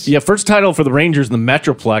but notice. Yeah, first title for the Rangers in the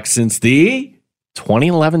Metroplex since the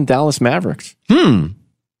 2011 Dallas Mavericks. And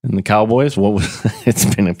the Cowboys,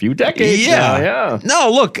 it's been a few decades now, yeah.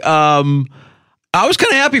 No, look, I was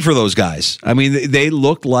kind of happy for those guys. I mean, they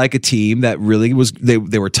looked like a team that really was, they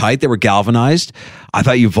were tight. They were galvanized. I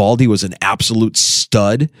thought Uvalde was an absolute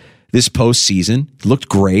stud this postseason. Looked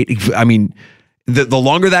great. I mean, the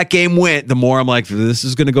longer that game went, the more I'm like, this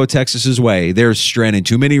is going to go Texas's way. They're stranding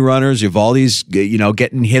too many runners. Uvalde's,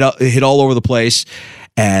 getting hit all over the place,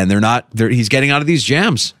 and he's getting out of these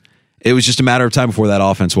jams. It was just a matter of time before that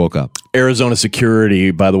offense woke up. Arizona security,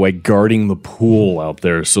 by the way, guarding the pool out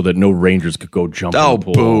there so that no Rangers could go jump in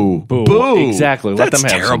the pool. Boo. Exactly. Let them have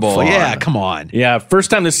terrible. Some fun. Yeah, come on. Yeah, first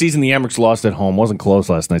time this season the Amherst lost at home. Wasn't close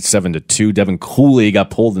last night, 7-2. Devin Cooley got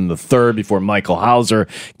pulled in the third before Michael Hauser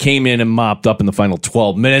came in and mopped up in the final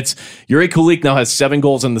 12 minutes. Yuri Kulik now has 7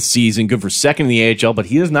 goals in the season, good for second in the AHL, but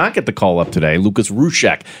he does not get the call up today. Lucas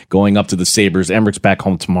Rushek going up to the Sabres. Amherst back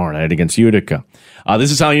home tomorrow night against Utica.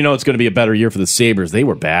 This is how you know it's going to be a better year for the Sabres. They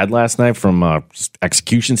were bad last night from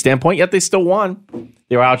execution standpoint, yet they still won.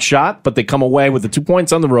 They were outshot, but they come away with the 2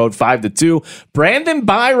 points on the road, 5-2. Brandon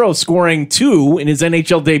Byro scoring 2 in his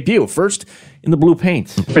NHL debut, first in the blue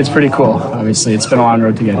paint. It's pretty cool. Obviously, it's been a long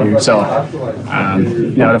road to get here. So,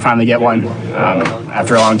 to finally get one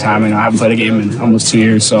after a long time. I haven't played a game in almost 2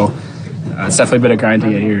 years, so it's definitely been a grind to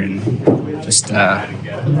get here and just a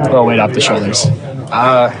little weight off the shoulders.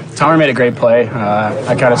 Tomer made a great play.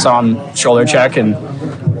 I kind of saw him shoulder check and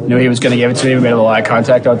knew he was going to give it to me. We made a little eye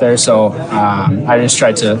contact out there, so I just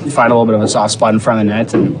tried to find a little bit of a soft spot in front of the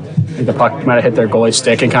net, and I think the puck might have hit their goalie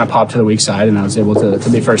stick and kind of popped to the weak side, and I was able to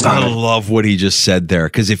be first on it. I love what he just said there,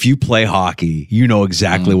 because if you play hockey, you know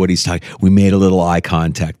exactly what he's talking. We made a little eye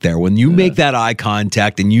contact there. When you make that eye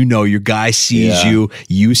contact and you know your guy sees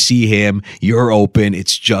you see him, you're open,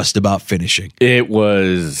 it's just about finishing. It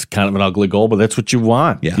was kind of an ugly goal, but that's what you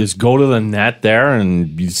want. Yeah. Just go to the net there,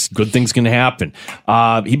 and good things can happen.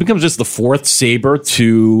 He becomes just the 4th Sabre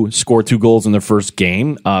to score 2 goals in their first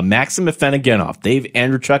game. Maxim Afinogenov, Dave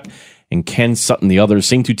Andrechuk, and Ken Sutton, the others,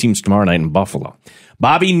 same 2 teams tomorrow night in Buffalo.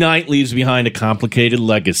 Bobby Knight leaves behind a complicated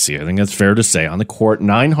legacy. I think that's fair to say. On the court,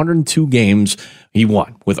 902 games he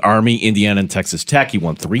won with Army, Indiana, and Texas Tech. He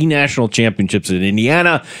won 3 national championships in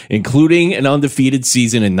Indiana, including an undefeated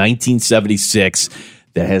season in 1976.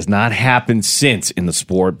 that has not happened since in the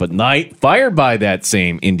sport, but Knight fired by that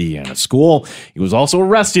same Indiana school. He was also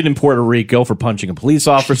arrested in Puerto Rico for punching a police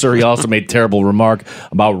officer. He also made a terrible remark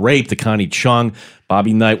about rape to Connie Chung.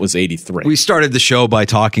 Bobby Knight was 83. We started the show by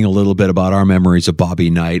talking a little bit about our memories of Bobby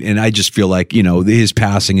Knight, and I just feel like, his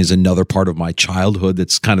passing is another part of my childhood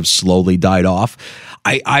that's kind of slowly died off.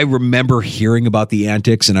 I remember hearing about the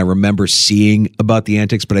antics, and I remember seeing about the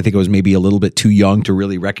antics, but I think I was maybe a little bit too young to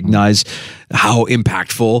really recognize how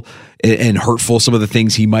impactful and hurtful some of the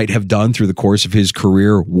things he might have done through the course of his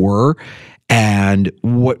career were. And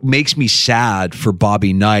what makes me sad for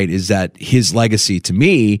Bobby Knight is that his legacy to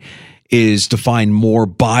me is defined more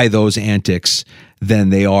by those antics than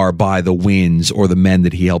they are by the wins or the men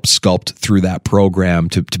that he helped sculpt through that program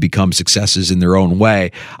to become successes in their own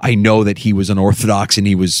way. I know that he was unorthodox and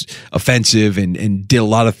he was offensive and did a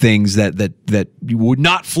lot of things that would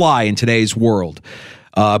not fly in today's world.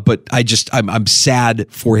 But I'm sad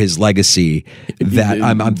for his legacy that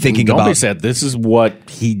I'm thinking about. Don't be sad. This is what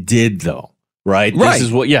he did though, right? Right. This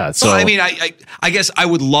is what, yeah. So, well, I mean, I guess I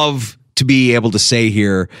would love to be able to say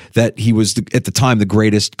here that he was at the time the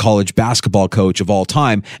greatest college basketball coach of all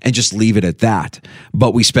time and just leave it at that.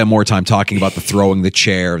 But we spend more time talking about the throwing the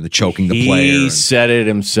chair and the choking the player. He said it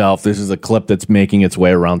himself. This is a clip that's making its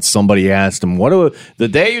way around. Somebody asked him, the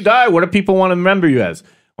day you die, what do people want to remember you as?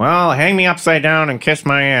 Well, hang me upside down and kiss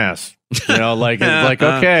my ass. Okay, well,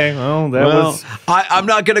 was. I'm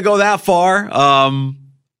not going to go that far.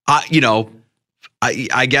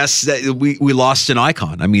 I guess that we lost an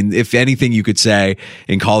icon. I mean, if anything you could say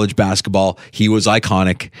in college basketball, he was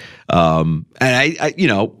iconic. And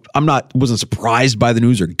I wasn't surprised by the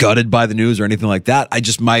news or gutted by the news or anything like that.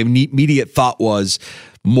 My immediate thought was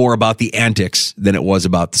more about the antics than it was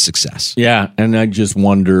about the success. Yeah. And I just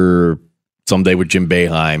wonder someday with Jim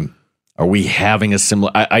Boeheim, are we having a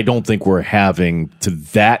similar? I don't think we're having to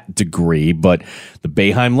that degree, but the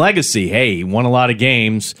Boeheim legacy, hey, he won a lot of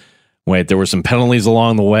games. Wait, there were some penalties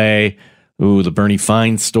along the way. Ooh, the Bernie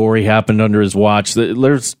Fine story happened under his watch.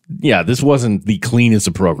 This wasn't the cleanest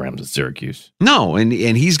of programs at Syracuse. No, and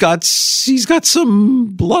he's got some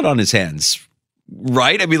blood on his hands,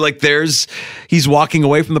 right? I mean, he's walking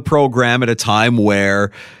away from the program at a time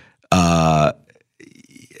where I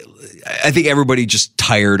think everybody just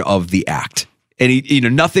tired of the act.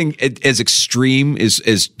 And nothing as extreme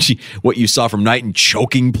as what you saw from Knight and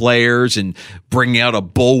choking players and bringing out a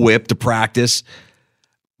bullwhip to practice.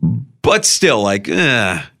 But still,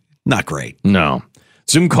 not great. No.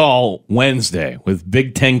 Zoom call Wednesday with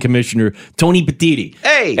Big Ten Commissioner Tony Petitti.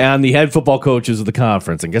 Hey! And the head football coaches of the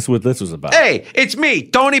conference. And guess what this was about? Hey, it's me,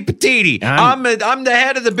 Tony Petitti. I'm the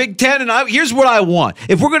head of the Big Ten, and here's what I want.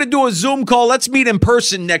 If we're going to do a Zoom call, let's meet in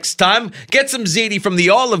person next time. Get some ziti from the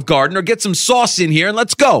Olive Garden or get some sauce in here, and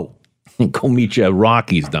let's go. Go meet you at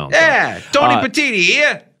Rockies down there. Yeah, Tony Petitti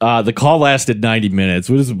here. The call lasted 90 minutes.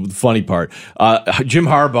 What is the funny part? Jim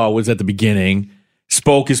Harbaugh was at the beginning,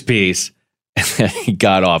 spoke his piece, and then he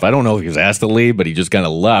got off. I don't know if he was asked to leave, but he just kind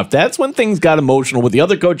of left. That's when things got emotional with the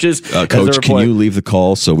other coaches. Coach, can you leave the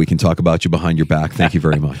call so we can talk about you behind your back? Thank you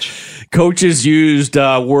very much. Coaches used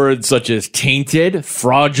words such as tainted,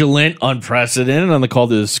 fraudulent, unprecedented on the call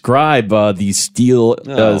to describe the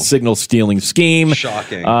signal stealing scheme.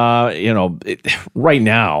 Shocking. Right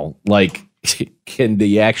now, can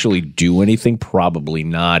they actually do anything? Probably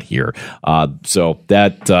not here. So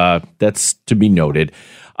that's to be noted.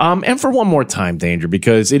 And for one more time, Danger,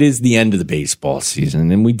 because it is the end of the baseball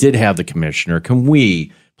season, and we did have the commissioner. Can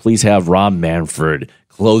we please have Rob Manfred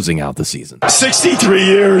closing out the season? 63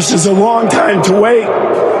 years is a long time to wait,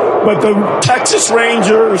 but the Texas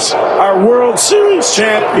Rangers are World Series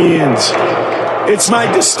champions. It's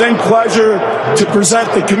my distinct pleasure to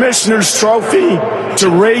present the Commissioner's Trophy to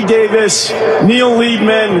Ray Davis, Neil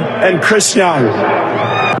Liebman, and Chris Young.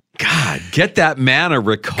 God, get that man a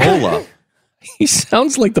Ricola. He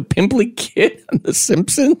sounds like the pimply kid on The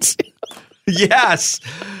Simpsons. Yes.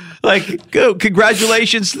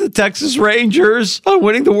 Congratulations to the Texas Rangers on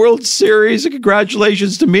winning the World Series, and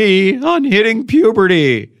congratulations to me on hitting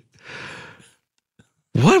puberty.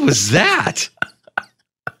 What was that?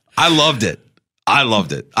 I loved it.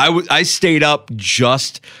 I stayed up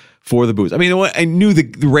just for the booze. I mean, I knew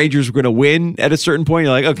the Rangers were going to win at a certain point.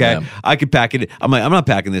 You're like, okay, yeah. I could pack it. I'm like, I'm not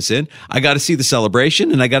packing this in. I got to see the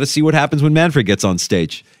celebration, and I got to see what happens when Manfred gets on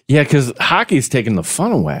stage. Yeah, because hockey's taking the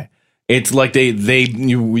fun away. It's like they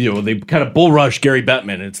kind of bull rush Gary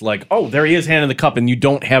Bettman. It's like, oh, there he is handing the cup, and you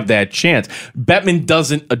don't have that chance. Bettman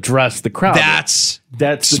doesn't address the crowd. That's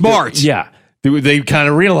smart. Yeah. They kind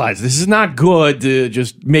of realize this is not good to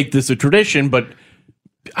just make this a tradition, but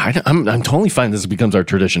I'm totally fine. This becomes our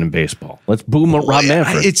tradition in baseball. Let's boo Rob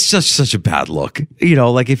Manfred. It's just such a bad look.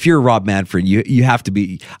 Like if you're Rob Manfred, you have to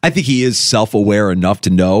be. I think he is self-aware enough to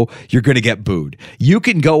know you're going to get booed. You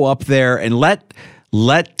can go up there and let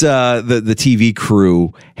the TV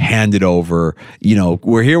crew hand it over.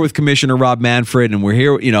 We're here with Commissioner Rob Manfred, and we're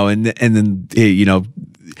here. And then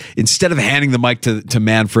instead of handing the mic to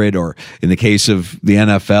Manfred, or in the case of the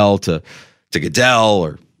NFL to Goodell,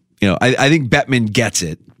 or I think Bettman gets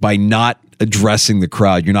it by not addressing the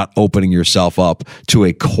crowd. You're not opening yourself up to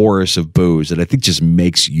a chorus of boos that I think just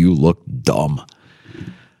makes you look dumb.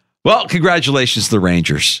 Well, congratulations to the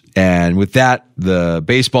Rangers. And with that, the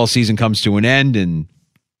baseball season comes to an end, and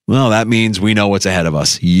well, that means we know what's ahead of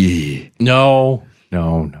us. Yeah. No.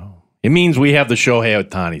 It means we have the Shohei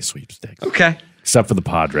Ohtani sweepstakes. Okay. Except for the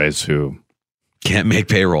Padres, who can't make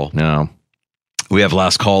payroll. No. We have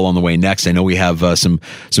last call on the way next. I know we have some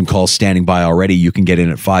calls standing by already. You can get in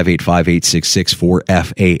at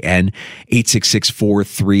 585-866-4FAN,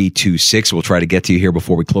 866-4326. We'll try to get to you here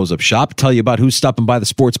before we close up shop. Tell you about who's stopping by the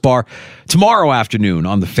sports bar tomorrow afternoon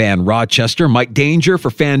on The Fan Rochester. Mike Danger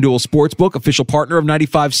for FanDuel Sportsbook, official partner of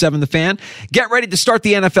 95.7 The Fan. Get ready to start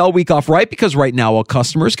the NFL week off right, because right now all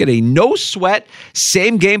customers get a no-sweat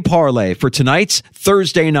same-game parlay for tonight's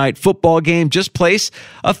Thursday night football game. Just place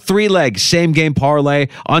a 3-leg same-game parlay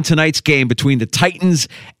on tonight's game between the Titans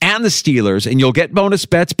and the Steelers, and you'll get bonus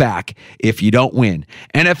bets back if you don't win.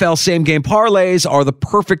 NFL same-game parlays are the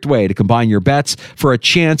perfect way to combine your bets for a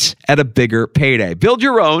chance at a bigger payday. Build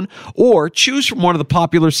your own or choose from one of the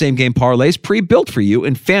popular same-game parlays pre-built for you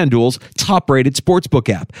in FanDuel's top-rated sportsbook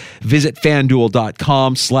app. Visit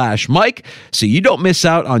FanDuel.com/Mike so you don't miss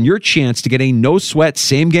out on your chance to get a no-sweat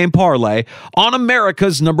same-game parlay on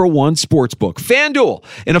America's #1 sportsbook. FanDuel,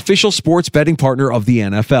 an official sports betting partner of the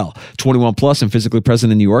NFL. 21 plus and physically present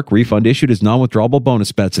in New York. Refund issued as non-withdrawable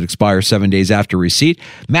bonus bets that expire 7 days after receipt.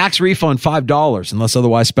 Max refund $5 unless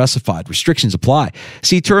otherwise specified. Restrictions apply.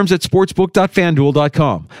 See terms at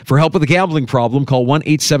sportsbook.fanduel.com. For help with a gambling problem, call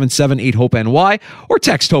 1-877-8-HOPE-NY or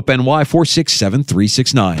text HOPE-NY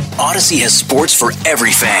 467-369. Odyssey has sports for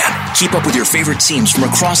every fan. Keep up with your favorite teams from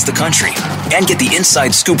across the country and get the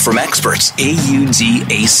inside scoop from experts.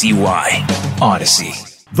 AUDACY. Odyssey.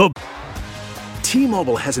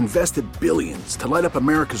 T-Mobile has invested billions to light up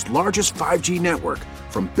America's largest 5G network,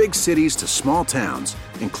 from big cities to small towns,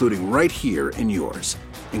 including right here in yours.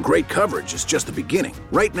 And great coverage is just the beginning.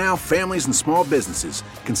 Right now, families and small businesses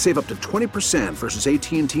can save up to 20% versus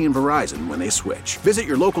AT&T and Verizon when they switch. Visit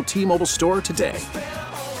your local T-Mobile store today.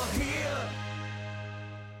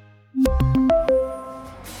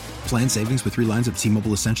 Plan savings with 3 lines of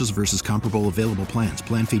T-Mobile Essentials versus comparable available plans.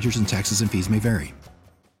 Plan features and taxes and fees may vary.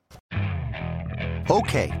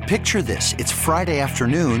 Okay, picture this. It's Friday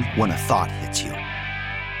afternoon when a thought hits you.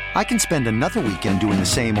 I can spend another weekend doing the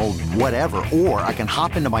same old whatever, or I can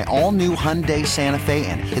hop into my all-new Hyundai Santa Fe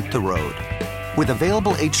and hit the road. With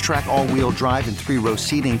available H-Track all-wheel drive and 3-row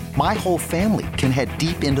seating, my whole family can head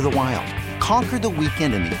deep into the wild. Conquer the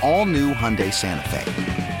weekend in the all-new Hyundai Santa Fe.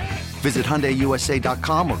 Visit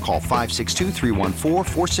HyundaiUSA.com or call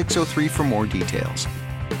 562-314-4603 for more details.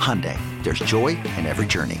 Hyundai, there's joy in every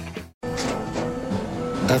journey.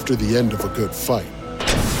 After the end of a good fight,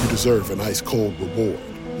 you deserve an ice-cold reward.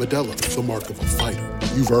 Modelo is the mark of a fighter.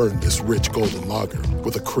 You've earned this rich golden lager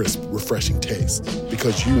with a crisp, refreshing taste.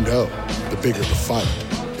 Because you know, the bigger the fight,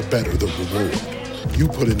 the better the reward. You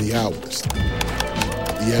put in the hours,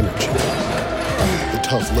 the energy, the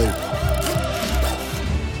tough labor.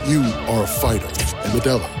 You are a fighter, and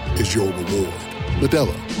Modelo is your reward.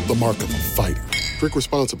 Modelo, the mark of a fighter. Drink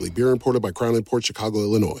responsibly. Beer imported by Crown Imports, Chicago,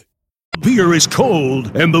 Illinois. Beer is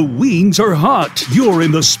cold and the wings are hot. You're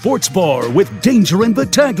in the sports bar with Danger and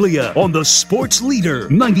Battaglia on the sports leader,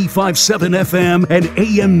 95.7 FM and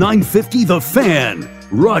AM 950 The Fan,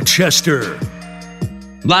 Rochester.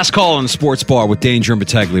 Last call on the sports bar with Danger and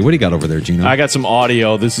Battaglia. What do you got over there, Gino? I got some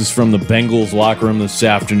audio. This is from the Bengals locker room this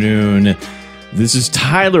afternoon. This is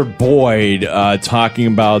Tyler Boyd talking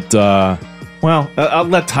about, I'll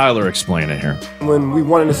let Tyler explain it here. When we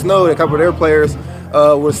won in the snow, a couple of their players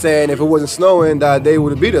were saying if it wasn't snowing, that they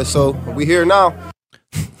would have beat us. So we here now.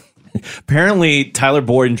 Apparently, Tyler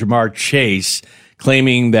Boyd and Jamar Chase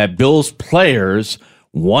claiming that Bills players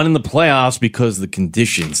won in the playoffs because of the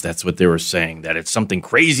conditions. That's what they were saying, that it's something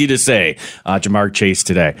crazy to say. Jamar Chase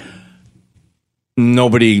today.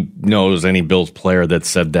 Nobody knows any Bills player that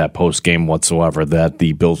said that post-game whatsoever, that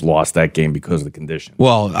the Bills lost that game because of the conditions.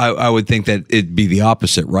 Well, I would think that it'd be the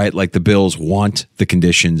opposite, right? Like the Bills want the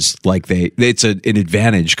conditions, like it's an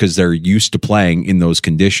advantage because they're used to playing in those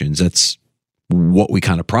conditions. That's what we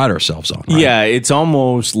kind of pride ourselves on. Right? Yeah, it's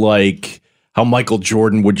almost like how Michael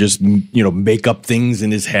Jordan would just, make up things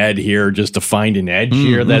in his head here just to find an edge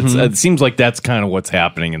here. It seems like that's kind of what's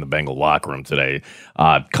happening in the Bengal locker room today,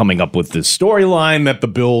 coming up with this storyline that the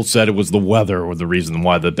Bills said it was the weather or the reason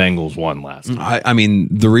why the Bengals won last time. I mean,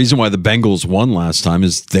 the reason why the Bengals won last time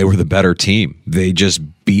is they were the better team. They just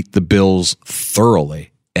beat the Bills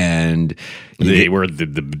thoroughly, and they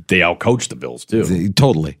outcoached the Bills too.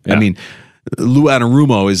 Totally. Yeah. I mean, Lou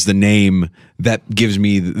Anarumo is the name that gives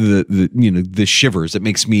me the shivers. That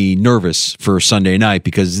makes me nervous for Sunday night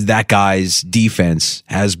because that guy's defense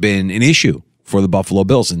has been an issue for the Buffalo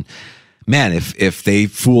Bills. And man, if they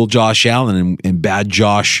fool Josh Allen and bad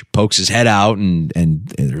Josh pokes his head out and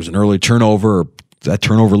there's an early turnover, or that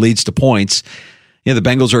turnover leads to points, the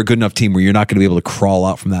Bengals are a good enough team where you're not going to be able to crawl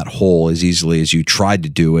out from that hole as easily as you tried to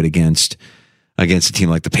do it against a team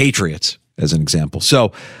like the Patriots, as an example.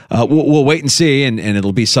 So we'll wait and see, and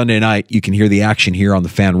it'll be Sunday night. You can hear the action here on the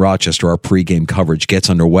Fan Rochester. Our pregame coverage gets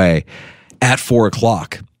underway at 4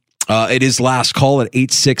 o'clock. It is last call at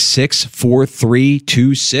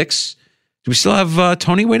 866-4326. Do we still have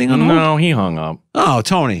Tony waiting on hold? No, he hung up. Oh,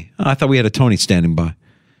 Tony. I thought we had a Tony standing by.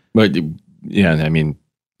 But, yeah, I mean,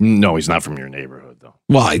 no, he's not from your neighborhood, though.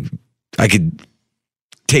 Well, I could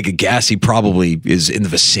take a guess. He probably is in the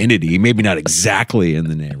vicinity, maybe not exactly in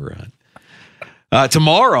the neighborhood.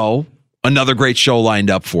 Tomorrow, another great show lined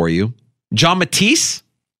up for you. John Matisse?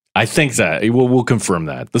 I think that. We'll confirm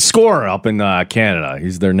that. The Scorer up in Canada.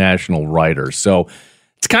 He's their national writer. So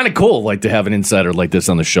it's kind of cool to have an insider like this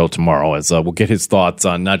on the show tomorrow, as we'll get his thoughts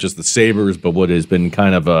on not just the Sabres, but what has been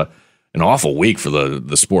kind of an awful week for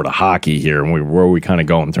the sport of hockey here, and where we kind of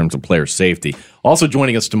go in terms of player safety. Also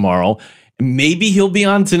joining us tomorrow, maybe he'll be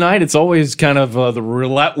on tonight. It's always kind of the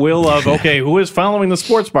roulette wheel of, okay, who is following the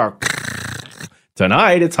sports bar?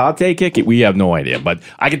 Tonight, it's Hot Take Kick It. We have no idea. But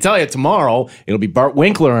I can tell you tomorrow, it'll be Bart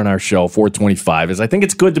Winkler on our show, 425, as I think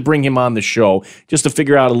it's good to bring him on the show just to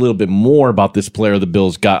figure out a little bit more about this player the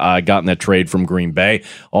Bills got in that trade from Green Bay.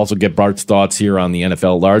 Also get Bart's thoughts here on the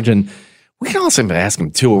NFL at large. And we can also ask him,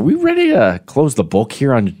 too, are we ready to close the book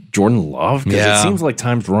here on Jordan Love? Because it seems like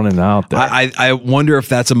time's running out there. I wonder if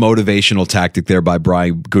that's a motivational tactic there by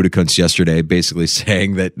Brian Gutekunst yesterday, basically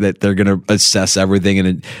saying that they're going to assess everything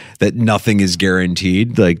and that nothing is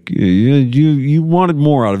guaranteed. Like, you wanted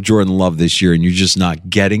more out of Jordan Love this year, and you're just not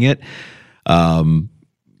getting it.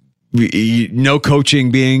 No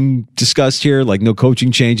coaching being discussed here, like no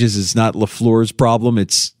coaching changes. It's not LaFleur's problem.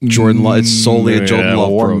 It's Jordan Love. It's solely a Jordan Love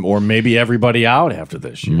problem. Or maybe everybody out after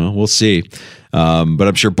this year. Well, we'll see. But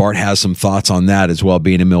I'm sure Bart has some thoughts on that as well.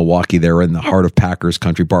 Being in Milwaukee, there in the heart of Packers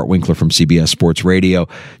country, Bart Winkler from CBS Sports Radio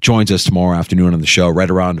joins us tomorrow afternoon on the show right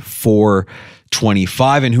around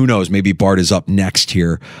 4:25, and who knows, maybe Bart is up next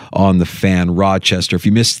here on the Fan Rochester. If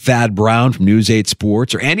you missed Thad Brown from News 8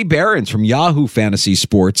 Sports or Andy Behrens from Yahoo Fantasy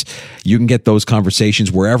Sports, you can get those conversations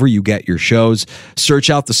wherever you get your shows. Search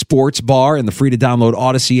out the Sports Bar in the free-to-download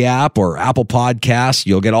Odyssey app or Apple Podcasts.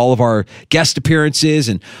 You'll get all of our guest appearances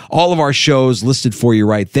and all of our shows listed for you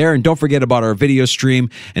right there. And don't forget about our video stream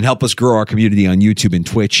and help us grow our community on YouTube and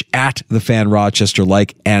Twitch at the Fan Rochester.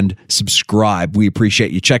 Like and subscribe. We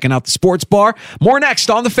appreciate you checking out the Sports Bar. More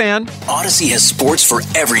next on The Fan. Odyssey has sports for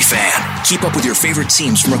every fan. Keep up with your favorite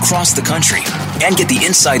teams from across the country and get the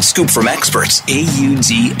inside scoop from experts.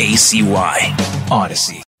 AUDACY.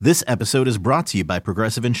 Odyssey. This episode is brought to you by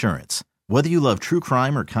Progressive Insurance. Whether you love true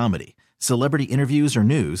crime or comedy, celebrity interviews or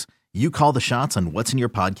news, you call the shots on what's in your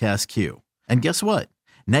podcast queue. And guess what?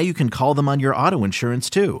 Now you can call them on your auto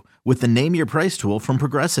insurance too with the Name Your Price tool from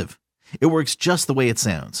Progressive. It works just the way it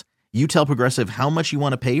sounds. You tell Progressive how much you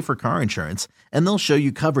want to pay for car insurance, and they'll show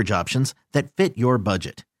you coverage options that fit your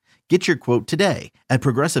budget. Get your quote today at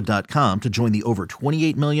Progressive.com to join the over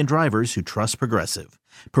 28 million drivers who trust Progressive.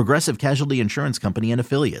 Progressive Casualty Insurance Company and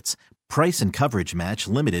Affiliates. Price and coverage match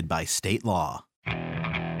limited by state law.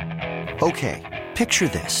 Okay, picture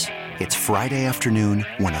this. It's Friday afternoon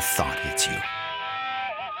when a thought hits you.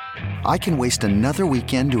 I can waste another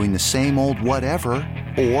weekend doing the same old whatever,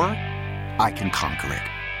 or I can conquer it.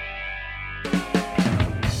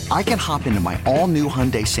 I can hop into my all-new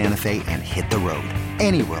Hyundai Santa Fe and hit the road.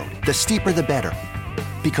 Any road. The steeper, the better.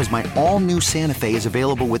 Because my all-new Santa Fe is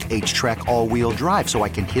available with H-Track all-wheel drive, so I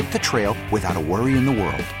can hit the trail without a worry in the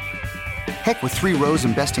world. Heck, with 3 rows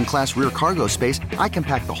and best-in-class rear cargo space, I can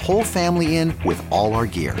pack the whole family in with all our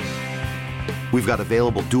gear. We've got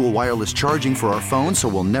available dual wireless charging for our phones, so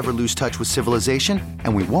we'll never lose touch with civilization,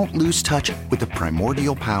 and we won't lose touch with the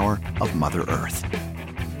primordial power of Mother Earth.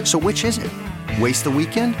 So which is it? Waste the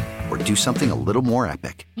weekend or do something a little more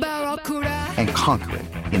epic and conquer it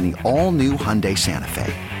in the all-new Hyundai Santa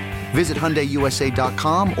Fe. Visit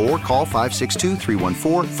HyundaiUSA.com or call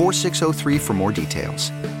 562-314-4603 for more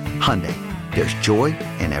details. Hyundai, there's joy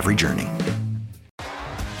in every journey.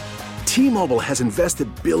 T-Mobile has invested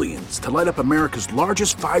billions to light up America's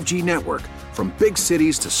largest 5G network, from big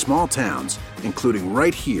cities to small towns, including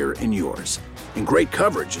right here in yours. And great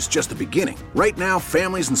coverage is just the beginning. Right now,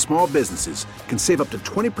 families and small businesses can save up to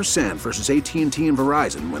 20% versus AT&T and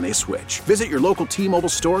Verizon when they switch. Visit your local T-Mobile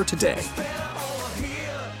store today.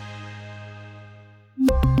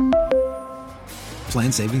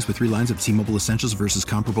 Plan savings with 3 lines of T-Mobile Essentials versus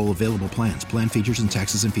comparable available plans. Plan features and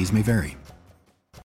taxes and fees may vary.